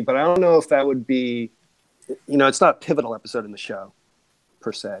for me, but I don't know if that would be, it's not a pivotal episode in the show,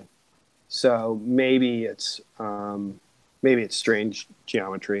 per se. So maybe it's Strange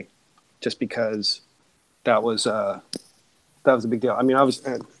Geometry, just because that was a big deal. I mean,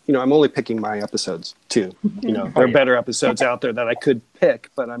 I'm only picking my episodes too. There are better episodes out there that I could pick,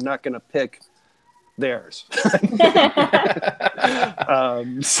 but I'm not going to pick theirs.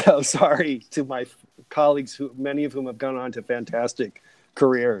 So sorry to my colleagues, many of whom have gone on to fantastic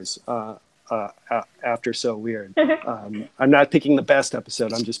careers after So Weird. I'm not picking the best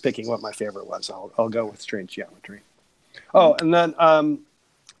episode. I'm just picking what my favorite was. I'll go with Strange Geometry. Oh, and then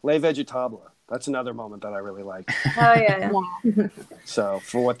Les Vegetables. That's another moment that I really like. Oh yeah. So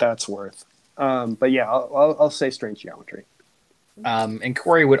for what that's worth, but yeah, I'll say Strange Geometry. And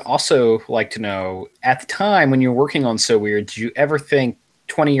Corey would also like to know, at the time when you were working on So Weird, did you ever think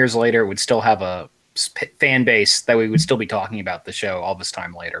 20 years later it would still have a fan base that we would still be talking about the show all this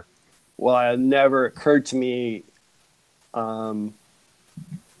time later? well, it never occurred to me at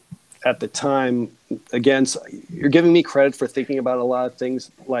the time. Again, so you're giving me credit for thinking about a lot of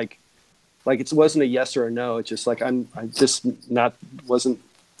things. Like it wasn't a yes or a no. It's just like I just wasn't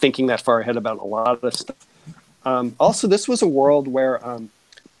thinking that far ahead about a lot of stuff. Also, this was a world where,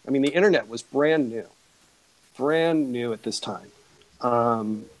 the internet was brand new at this time.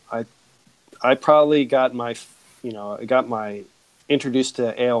 I probably got my introduced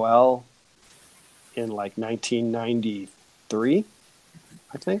to AOL in like 1993,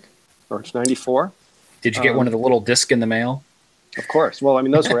 I think, or it's 94. Did you get one of the little discs in the mail? Of course. Well,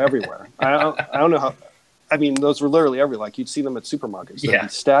 those were everywhere. I don't know how. Those were literally everywhere. Like you'd see them at supermarkets. There'd be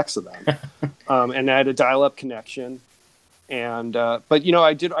stacks of them. And I had a dial-up connection. And but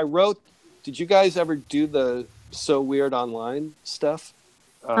I wrote. Did you guys ever do the So Weird Online stuff?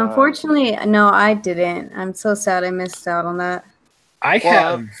 Unfortunately, no, I didn't. I'm so sad I missed out on that. I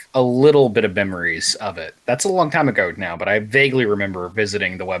have a little bit of memories of it. That's a long time ago now, but I vaguely remember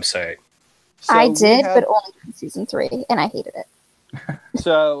visiting the website. So I did, but only in season 3, and I hated it.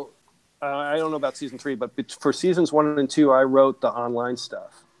 So I don't know about season 3, but for seasons 1 and 2, I wrote the online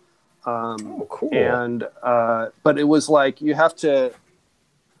stuff. Cool. And but it was like you have to.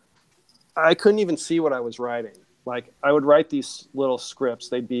 I couldn't even see what I was writing. Like I would write these little scripts.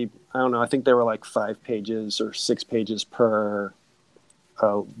 They'd be, I don't know, I think they were like 5 pages or 6 pages per.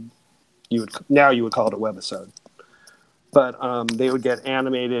 You would call it a webisode, but they would get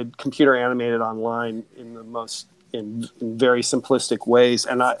computer animated online in very simplistic ways.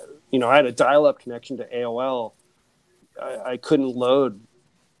 And I had a dial-up connection to AOL. I couldn't load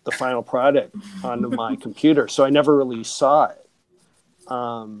the final product onto my computer, so I never really saw it.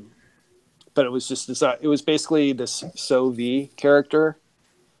 But it was just it was basically this So-V character.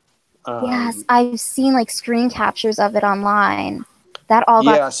 Yes, I've seen like screen captures of it online. That all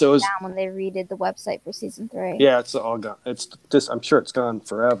got down when they redid the website for season 3. Yeah, it's all gone. It's just, I'm sure it's gone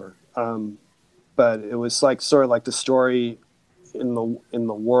forever. But it was like sort of like the story in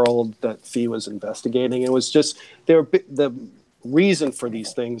the world that Fee was investigating. It was just the reason for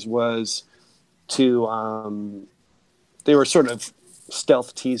these things was to they were sort of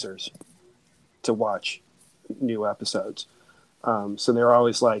stealth teasers to watch new episodes. So they were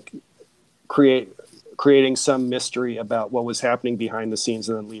always like creating some mystery about what was happening behind the scenes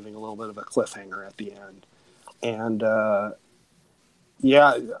and then leaving a little bit of a cliffhanger at the end. And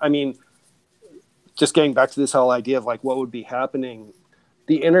just getting back to this whole idea of like what would be happening,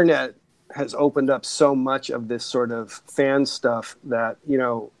 the internet has opened up so much of this sort of fan stuff that,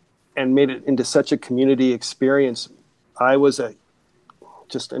 and made it into such a community experience. I was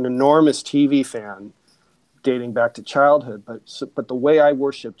just an enormous TV fan dating back to childhood, but the way I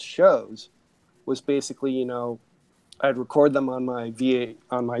worshipped shows was basically, I'd record them on my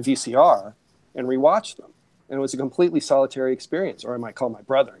VCR and rewatch them. And it was a completely solitary experience, or I might call my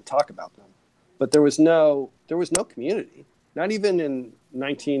brother and talk about them. But there was no community, not even in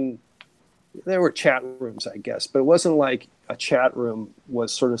there were chat rooms, I guess, but it wasn't like a chat room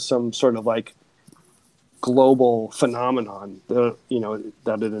was sort of some sort of like global phenomenon that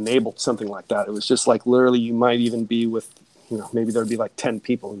it enabled something like that. It was just like literally you might even be with, maybe there'd be like 10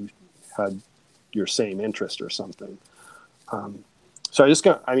 people who had your same interest or something. So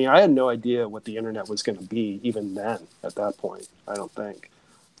I had no idea what the internet was going to be even then at that point. I don't think.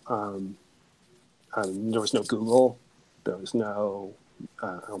 There was no Google. There was no,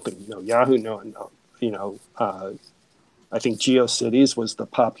 I don't think, Yahoo. I think GeoCities was the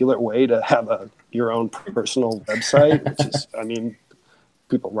popular way to have your own personal website, which is,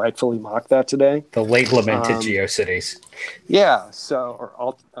 people rightfully mock that today. The late lamented GeoCities. Yeah. So, or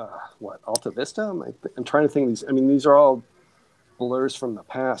Alta Vista? I'm trying to think of these. These are all blurs from the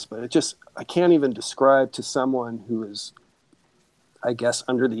past, but I can't even describe to someone who is, I guess,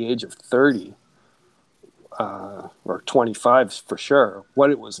 under the age of 30 or 25 for sure, what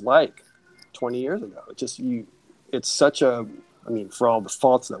it was like 20 years ago. It's such a, for all the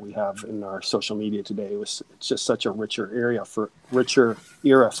faults that we have in our social media today, it's just such a richer era for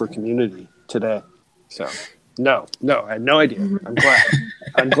community today. So no, I had no idea.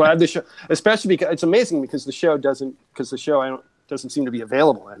 I'm glad the show, especially because it's amazing because the show doesn't seem to be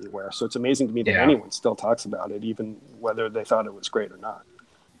available anywhere. So it's amazing to me that anyone still talks about it, even whether they thought it was great or not.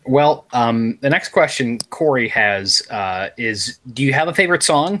 Well, the next question Corey has is, do you have a favorite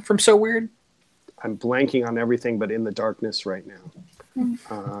song from So Weird? I'm blanking on everything but In the Darkness right now.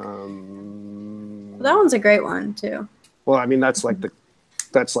 That one's a great one too. Well, that's like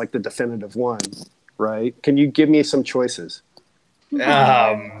the definitive one, right? Can you give me some choices?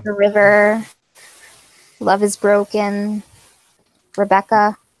 The River, Love is Broken,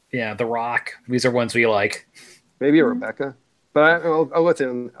 Rebecca. Yeah, The Rock. These are ones we like. Maybe a Rebecca, but I'll go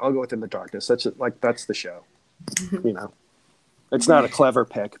within. I'll go within the darkness. That's that's the show. You know, it's not a clever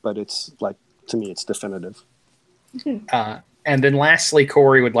pick, but it's like, to me, it's definitive. And then lastly,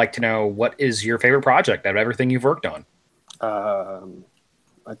 Corey would like to know, what is your favorite project out of everything you've worked on?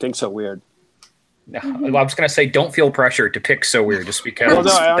 I think So Weird. No, I was going to say, don't feel pressured to pick So Weird, just because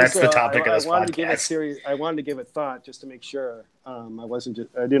that's the topic of this podcast. I wanted to give it thought just to make sure. I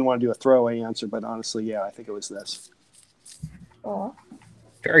didn't want to do a throwaway answer, but honestly, yeah, I think it was this. Oh.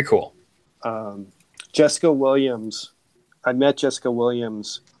 Very cool. Jessica Williams. I met Jessica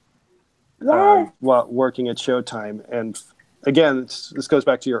Williams while working at Showtime, and again, this goes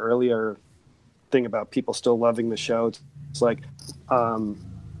back to your earlier thing about people still loving the show. It's like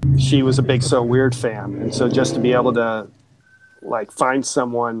she was a big So Weird fan, and so just to be able to like find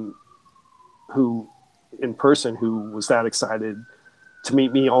someone who in person who was that excited to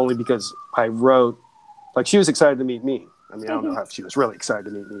meet me only because I wrote, like, she was excited to meet me. I mean, I don't know if she was really excited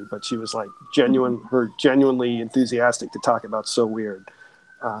to meet me, but she was like genuinely enthusiastic to talk about So Weird.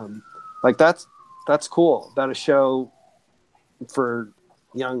 Like that's cool that a show for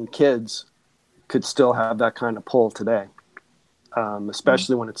young kids could still have that kind of pull today.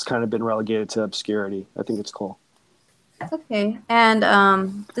 Especially when it's kind of been relegated to obscurity. I think it's cool. Okay.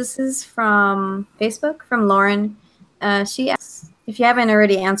 And this is from Facebook, from Lauren. She asks, if you haven't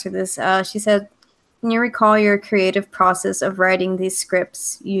already answered this, she said, can you recall your creative process of writing these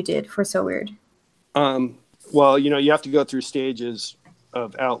scripts you did for So Weird? Well, you have to go through stages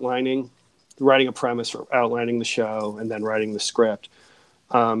of writing a premise, or outlining the show, and then writing the script.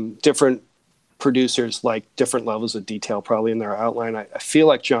 Different producers like different levels of detail probably in their outline. I feel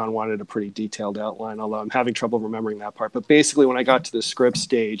like Jon wanted a pretty detailed outline, although I'm having trouble remembering that part. But basically, when I got to the script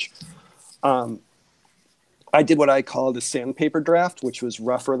stage, I did what I called a sandpaper draft, which was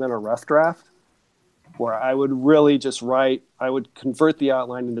rougher than a rough draft, where I would really just write. I would convert the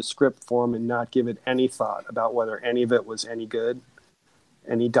outline into script form and not give it any thought about whether any of it was any good,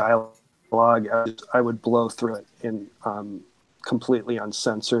 any dialogue. I would blow through it in completely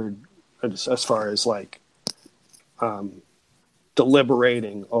uncensored, as far as like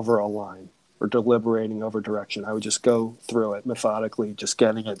deliberating over a line or deliberating over direction. I would just go through it methodically, just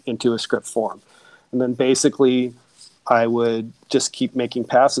getting it into a script form. And then basically I would just keep making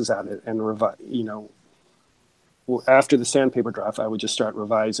passes at it and after the sandpaper draft, I would just start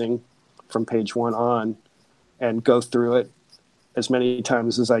revising from page 1 on and go through it as many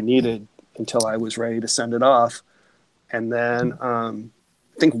times as I needed until I was ready to send it off. And then I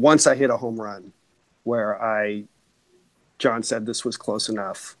think once I hit a home run where Jon said this was close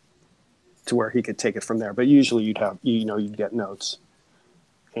enough to where he could take it from there. But usually you'd get notes,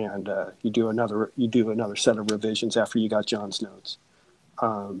 and you do another set of revisions after you got Jon's notes.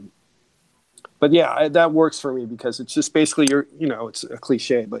 But yeah, that works for me because it's just basically it's a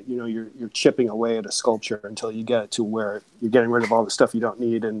cliche, but you're chipping away at a sculpture until you get to where you're getting rid of all the stuff you don't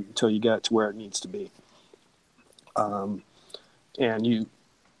need, and until you get to where it needs to be. And you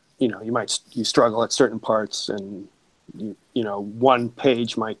struggle at certain parts, and one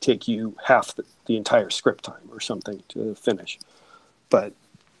page might take you half the entire script time or something to finish. But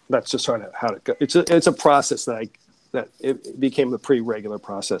that's just sort of how it goes. It's a process that it became a pretty regular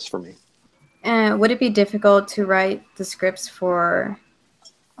process for me. And would it be difficult to write the scripts for,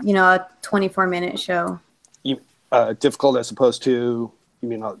 a 24-minute show? Difficult as opposed to, you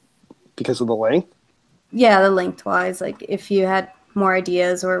mean because of the length? Yeah, the lengthwise. Like if you had more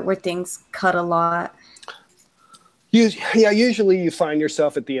ideas or where things cut a lot. Usually you find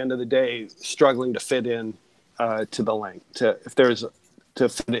yourself at the end of the day struggling to fit in to the length, to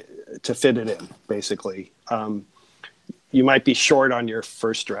fit it in, basically. You might be short on your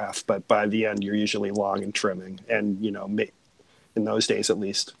first draft, but by the end you're usually long and trimming, and in those days at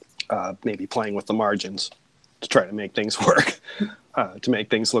least, maybe playing with the margins to try to make things work, to make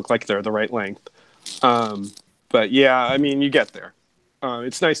things look like they're the right length. But yeah, I mean, you get there.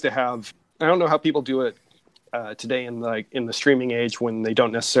 It's nice to have. I don't know how people do it today in the streaming age when they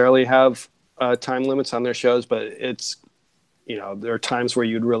don't necessarily have time limits on their shows, but it's. There are times where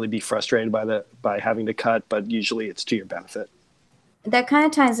you'd really be frustrated by having to cut, but usually it's to your benefit. That kind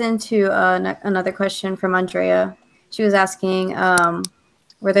of ties into another question from Andrea. She was asking,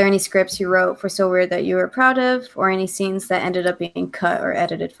 were there any scripts you wrote for So Weird that you were proud of, or any scenes that ended up being cut or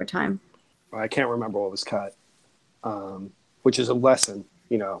edited for time? I can't remember what was cut, which is a lesson.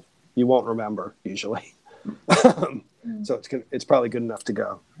 You won't remember usually. So it's probably good enough to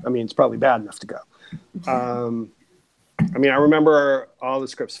go. I mean, it's probably bad enough to go. I mean, I remember all the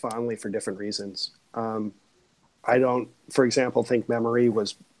scripts fondly for different reasons. I don't, for example, think Memory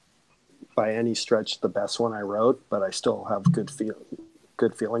was by any stretch the best one I wrote, but I still have good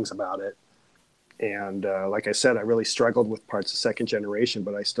feelings about it. And like I said, I really struggled with parts of Second Generation,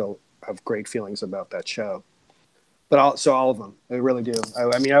 but I still have great feelings about that show. But all of them, I really do.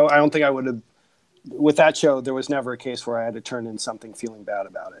 I mean, I don't think I would have, with that show, there was never a case where I had to turn in something feeling bad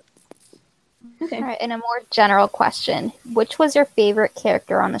about it. Okay. All right, and a more general question. Which was your favorite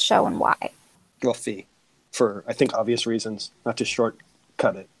character on the show and why? Well, Fee, for, I think, obvious reasons, not to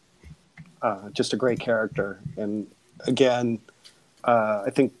shortcut it. Just a great character. And again, I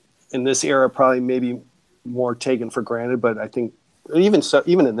think in this era, probably maybe more taken for granted, but I think even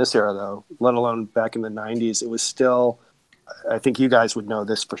in this era, though, let alone back in the 90s, it was still, I think you guys would know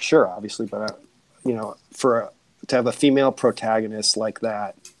this for sure, obviously, but, to have a female protagonist like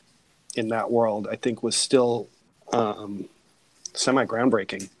that in that world, I think was still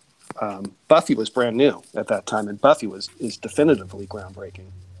semi-groundbreaking. Buffy was brand new at that time, and Buffy is definitively groundbreaking.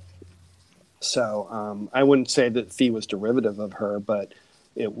 So I wouldn't say that Fee was derivative of her, but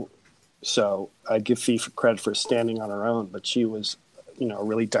so I'd give Fee credit for standing on her own, but she was, a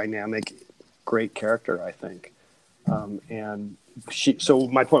really dynamic, great character, I think. And so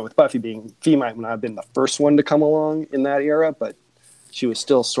my point with Buffy being Fee might not have been the first one to come along in that era, but she was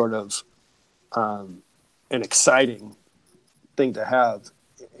still sort of an exciting thing to have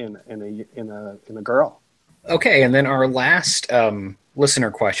in a girl. Okay, and then our last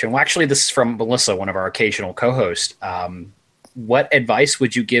listener question. Well, actually, this is from Melissa, one of our occasional co-hosts. What advice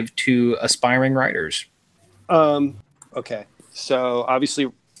would you give to aspiring writers? Okay, so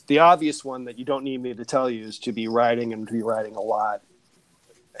obviously the obvious one that you don't need me to tell you is to be writing and to be writing a lot.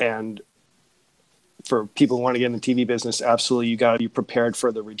 And for people who want to get in the TV business, absolutely, you got to be prepared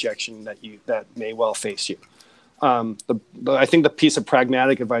for the rejection that may well face you. I think the piece of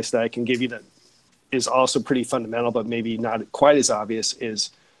pragmatic advice that I can give you that is also pretty fundamental, but maybe not quite as obvious, is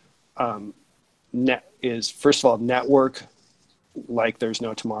first of all, network like there's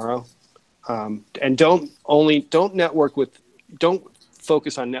no tomorrow, and don't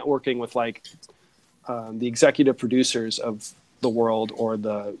focus on networking with like the executive producers of the world or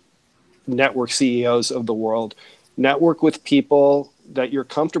the network CEOs of the world. Network with people that you're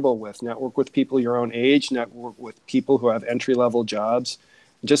comfortable with. Network with people your own age. Network with people who have entry-level jobs.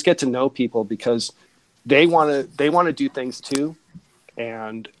 Just get to know people because they want to do things too,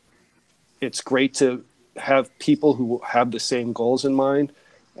 and it's great to have people who have the same goals in mind.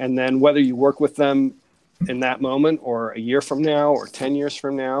 And then whether you work with them in that moment or a year from now or 10 years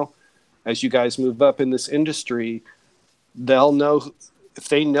from now, as you guys move up in this industry, they'll know, if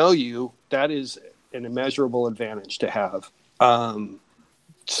they know you, that is an immeasurable advantage to have.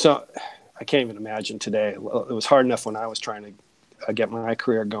 So I can't even imagine today. It was hard enough when I was trying to get my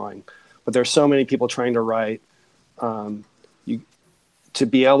career going, but there's so many people trying to write. To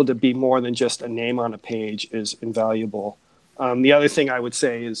be able to be more than just a name on a page is invaluable. The other thing I would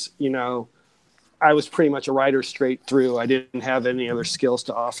say is, I was pretty much a writer straight through. I didn't have any other skills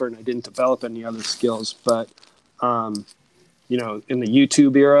to offer, and I didn't develop any other skills. But, in the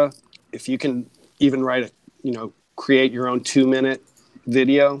YouTube era, if you can even create your own 2-minute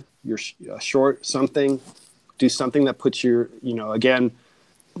video, your short something, do something that puts your, again,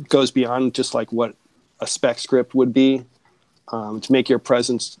 goes beyond just like what a spec script would be, to make your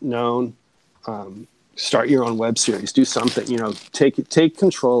presence known. Start your own web series, do something, take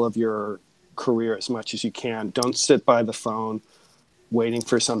control of your career as much as you can. Don't sit by the phone waiting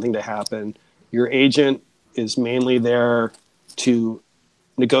for something to happen. Your agent is mainly there to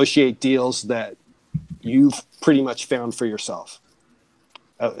negotiate deals that you've pretty much found for yourself.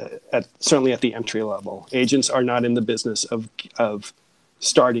 Certainly at the entry level, agents are not in the business of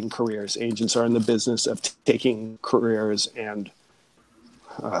starting careers. Agents are in the business of taking careers and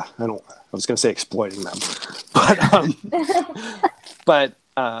I was going to say exploiting them, but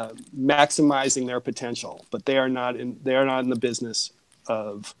maximizing their potential. But they are not in the business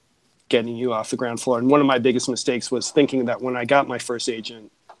of getting you off the ground floor. And one of my biggest mistakes was thinking that when I got my first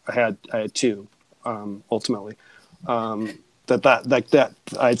agent, I had two, ultimately, that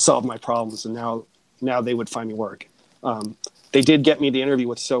I'd solved my problems, and now they would find me work. They did get me the interview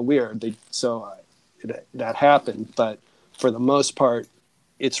with So Weird. That happened, but for the most part,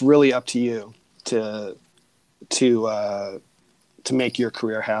 it's really up to you to make your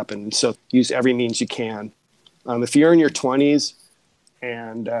career happen. So use every means you can. If you're in your 20s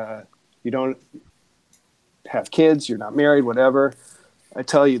and you don't have kids, you're not married, whatever, I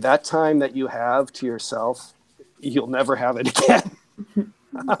tell you, that time that you have to yourself, you'll never have it again.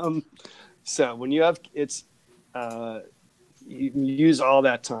 So when you have, you use all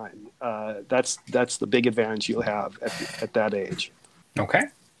that time. That's the big advantage you'll have at that age. Okay.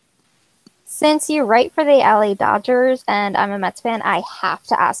 Since you write for the LA Dodgers and I'm a Mets fan, I have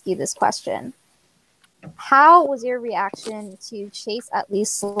to ask you this question. How was your reaction to Chase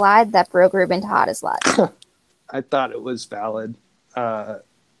Utley's slide that broke Ruben Tejada's leg? I thought it was valid.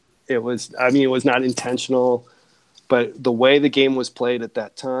 It was not intentional, but the way the game was played at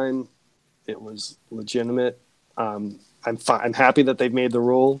that time, it was legitimate. I'm happy that they've made the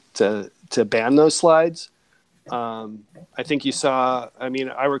rule to ban those slides. I think you saw,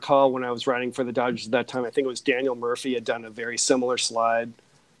 I recall when I was writing for the Dodgers at that time, I think it was Daniel Murphy had done a very similar slide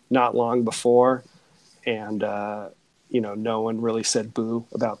not long before. And, no one really said boo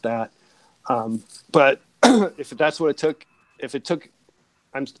about that. But if that's what it took,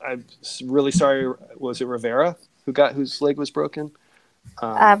 I'm really sorry. Was it Rivera whose leg was broken?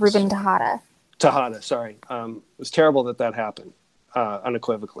 Ruben Tejada. Tejada, sorry. It was terrible that happened,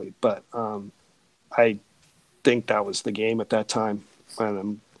 unequivocally. But I think that was the game at that time,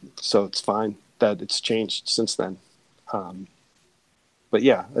 and so it's fine that it's changed since then. But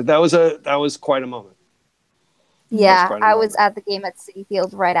yeah, that was quite a moment. Yeah, I was at the game at Citi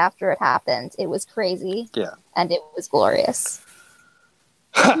Field right after it happened. It was crazy. Yeah, and it was glorious.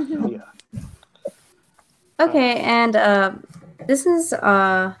 Yeah. Okay, and this is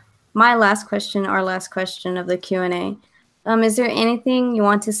my last question, our last question of the Q&A. Is there anything you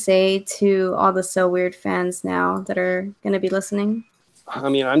want to say to all the So Weird fans now that are going to be listening?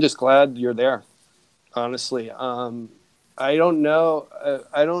 I'm just glad you're there, honestly. I don't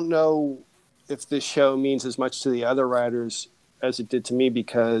know if this show means as much to the other writers as it did to me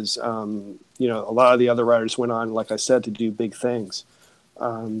because, a lot of the other writers went on, like I said, to do big things.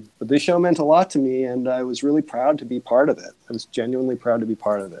 But this show meant a lot to me, and I was really proud to be part of it. I was genuinely proud to be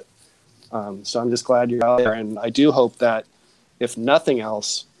part of it. So I'm just glad you're out there, and I do hope that, if nothing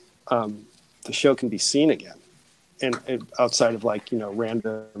else, the show can be seen again, and outside of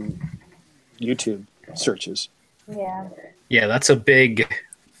random YouTube searches. Yeah. Yeah, that's a big.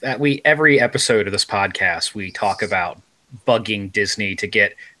 Every episode of this podcast we talk about bugging Disney to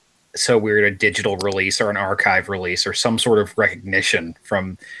get So Weird a digital release or an archive release or some sort of recognition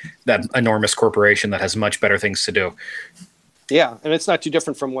from that enormous corporation that has much better things to do. Yeah, and it's not too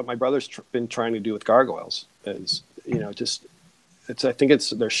different from what my brother's been trying to do with Gargoyles. I think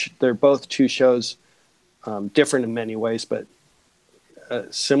they're both two shows, different in many ways, but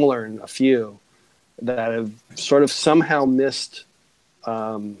similar in a few that have sort of somehow missed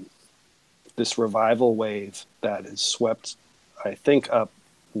this revival wave that has swept, I think, up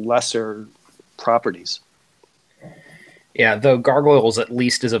lesser properties. Yeah, though Gargoyles at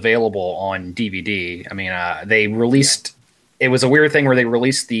least is available on DVD. They released. It was a weird thing where they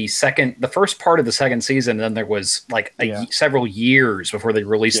released the first part of the second season, and then there was several years before they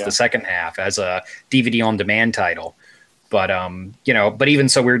released the second half as a DVD on demand title. But but even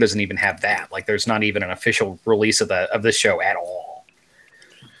So Weird doesn't even have that. There's not even an official release of this show at all.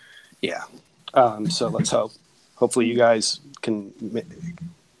 Yeah. So let's hope. Hopefully, you guys can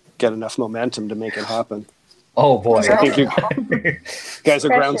get enough momentum to make it happen. Oh boy! I think you guys are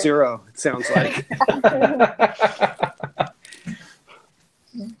ground zero. It sounds like.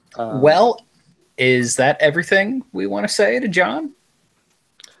 Well, is that everything we want to say to Jon?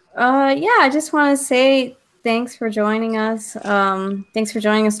 Yeah, I just want to say thanks for joining us. Thanks for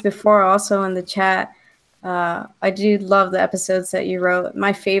joining us before also in the chat. I do love the episodes that you wrote.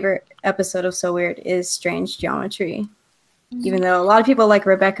 My favorite episode of So Weird is Strange Geometry. Even though a lot of people like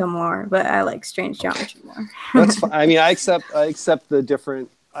Rebecca more, but I like Strange Geometry more. That's fine. I accept the different.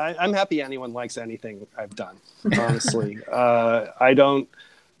 I'm happy anyone likes anything I've done. Honestly,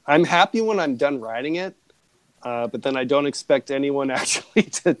 I'm happy when I'm done writing it, but then I don't expect anyone actually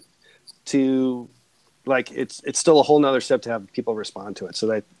to like. It's still a whole nother step to have people respond to it. So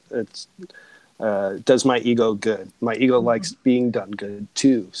that it's does my ego good. My ego likes being done good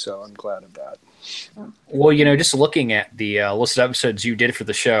too. So I'm glad of that. Well, just looking at the list of episodes you did for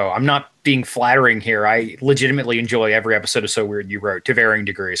the show, I'm not being flattering here. I legitimately enjoy every episode of So Weird you wrote to varying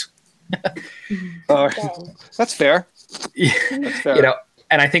degrees. That's fair. That's fair.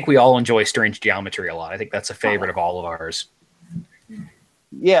 And I think we all enjoy Strange Geometry a lot. I think that's a favorite of all of ours.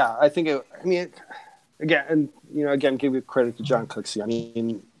 Yeah, I think again, give credit to Jon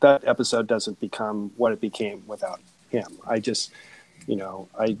Cooksey. That episode doesn't become what it became without him. I just,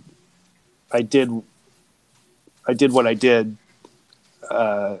 I did what I did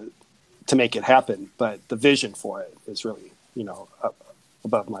to make it happen, but the vision for it is really,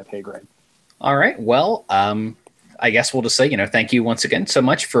 above my pay grade. All right. Well, I guess we'll just say, thank you once again so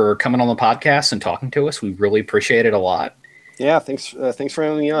much for coming on the podcast and talking to us. We really appreciate it a lot. Yeah. Thanks for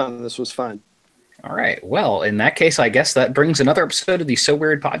having me on. This was fun. All right. Well, in that case, I guess that brings another episode of the So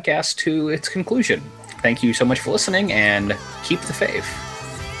Weird podcast to its conclusion. Thank you so much for listening, and keep the faith.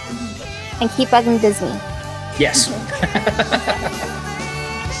 And keep bugging Disney. Yes.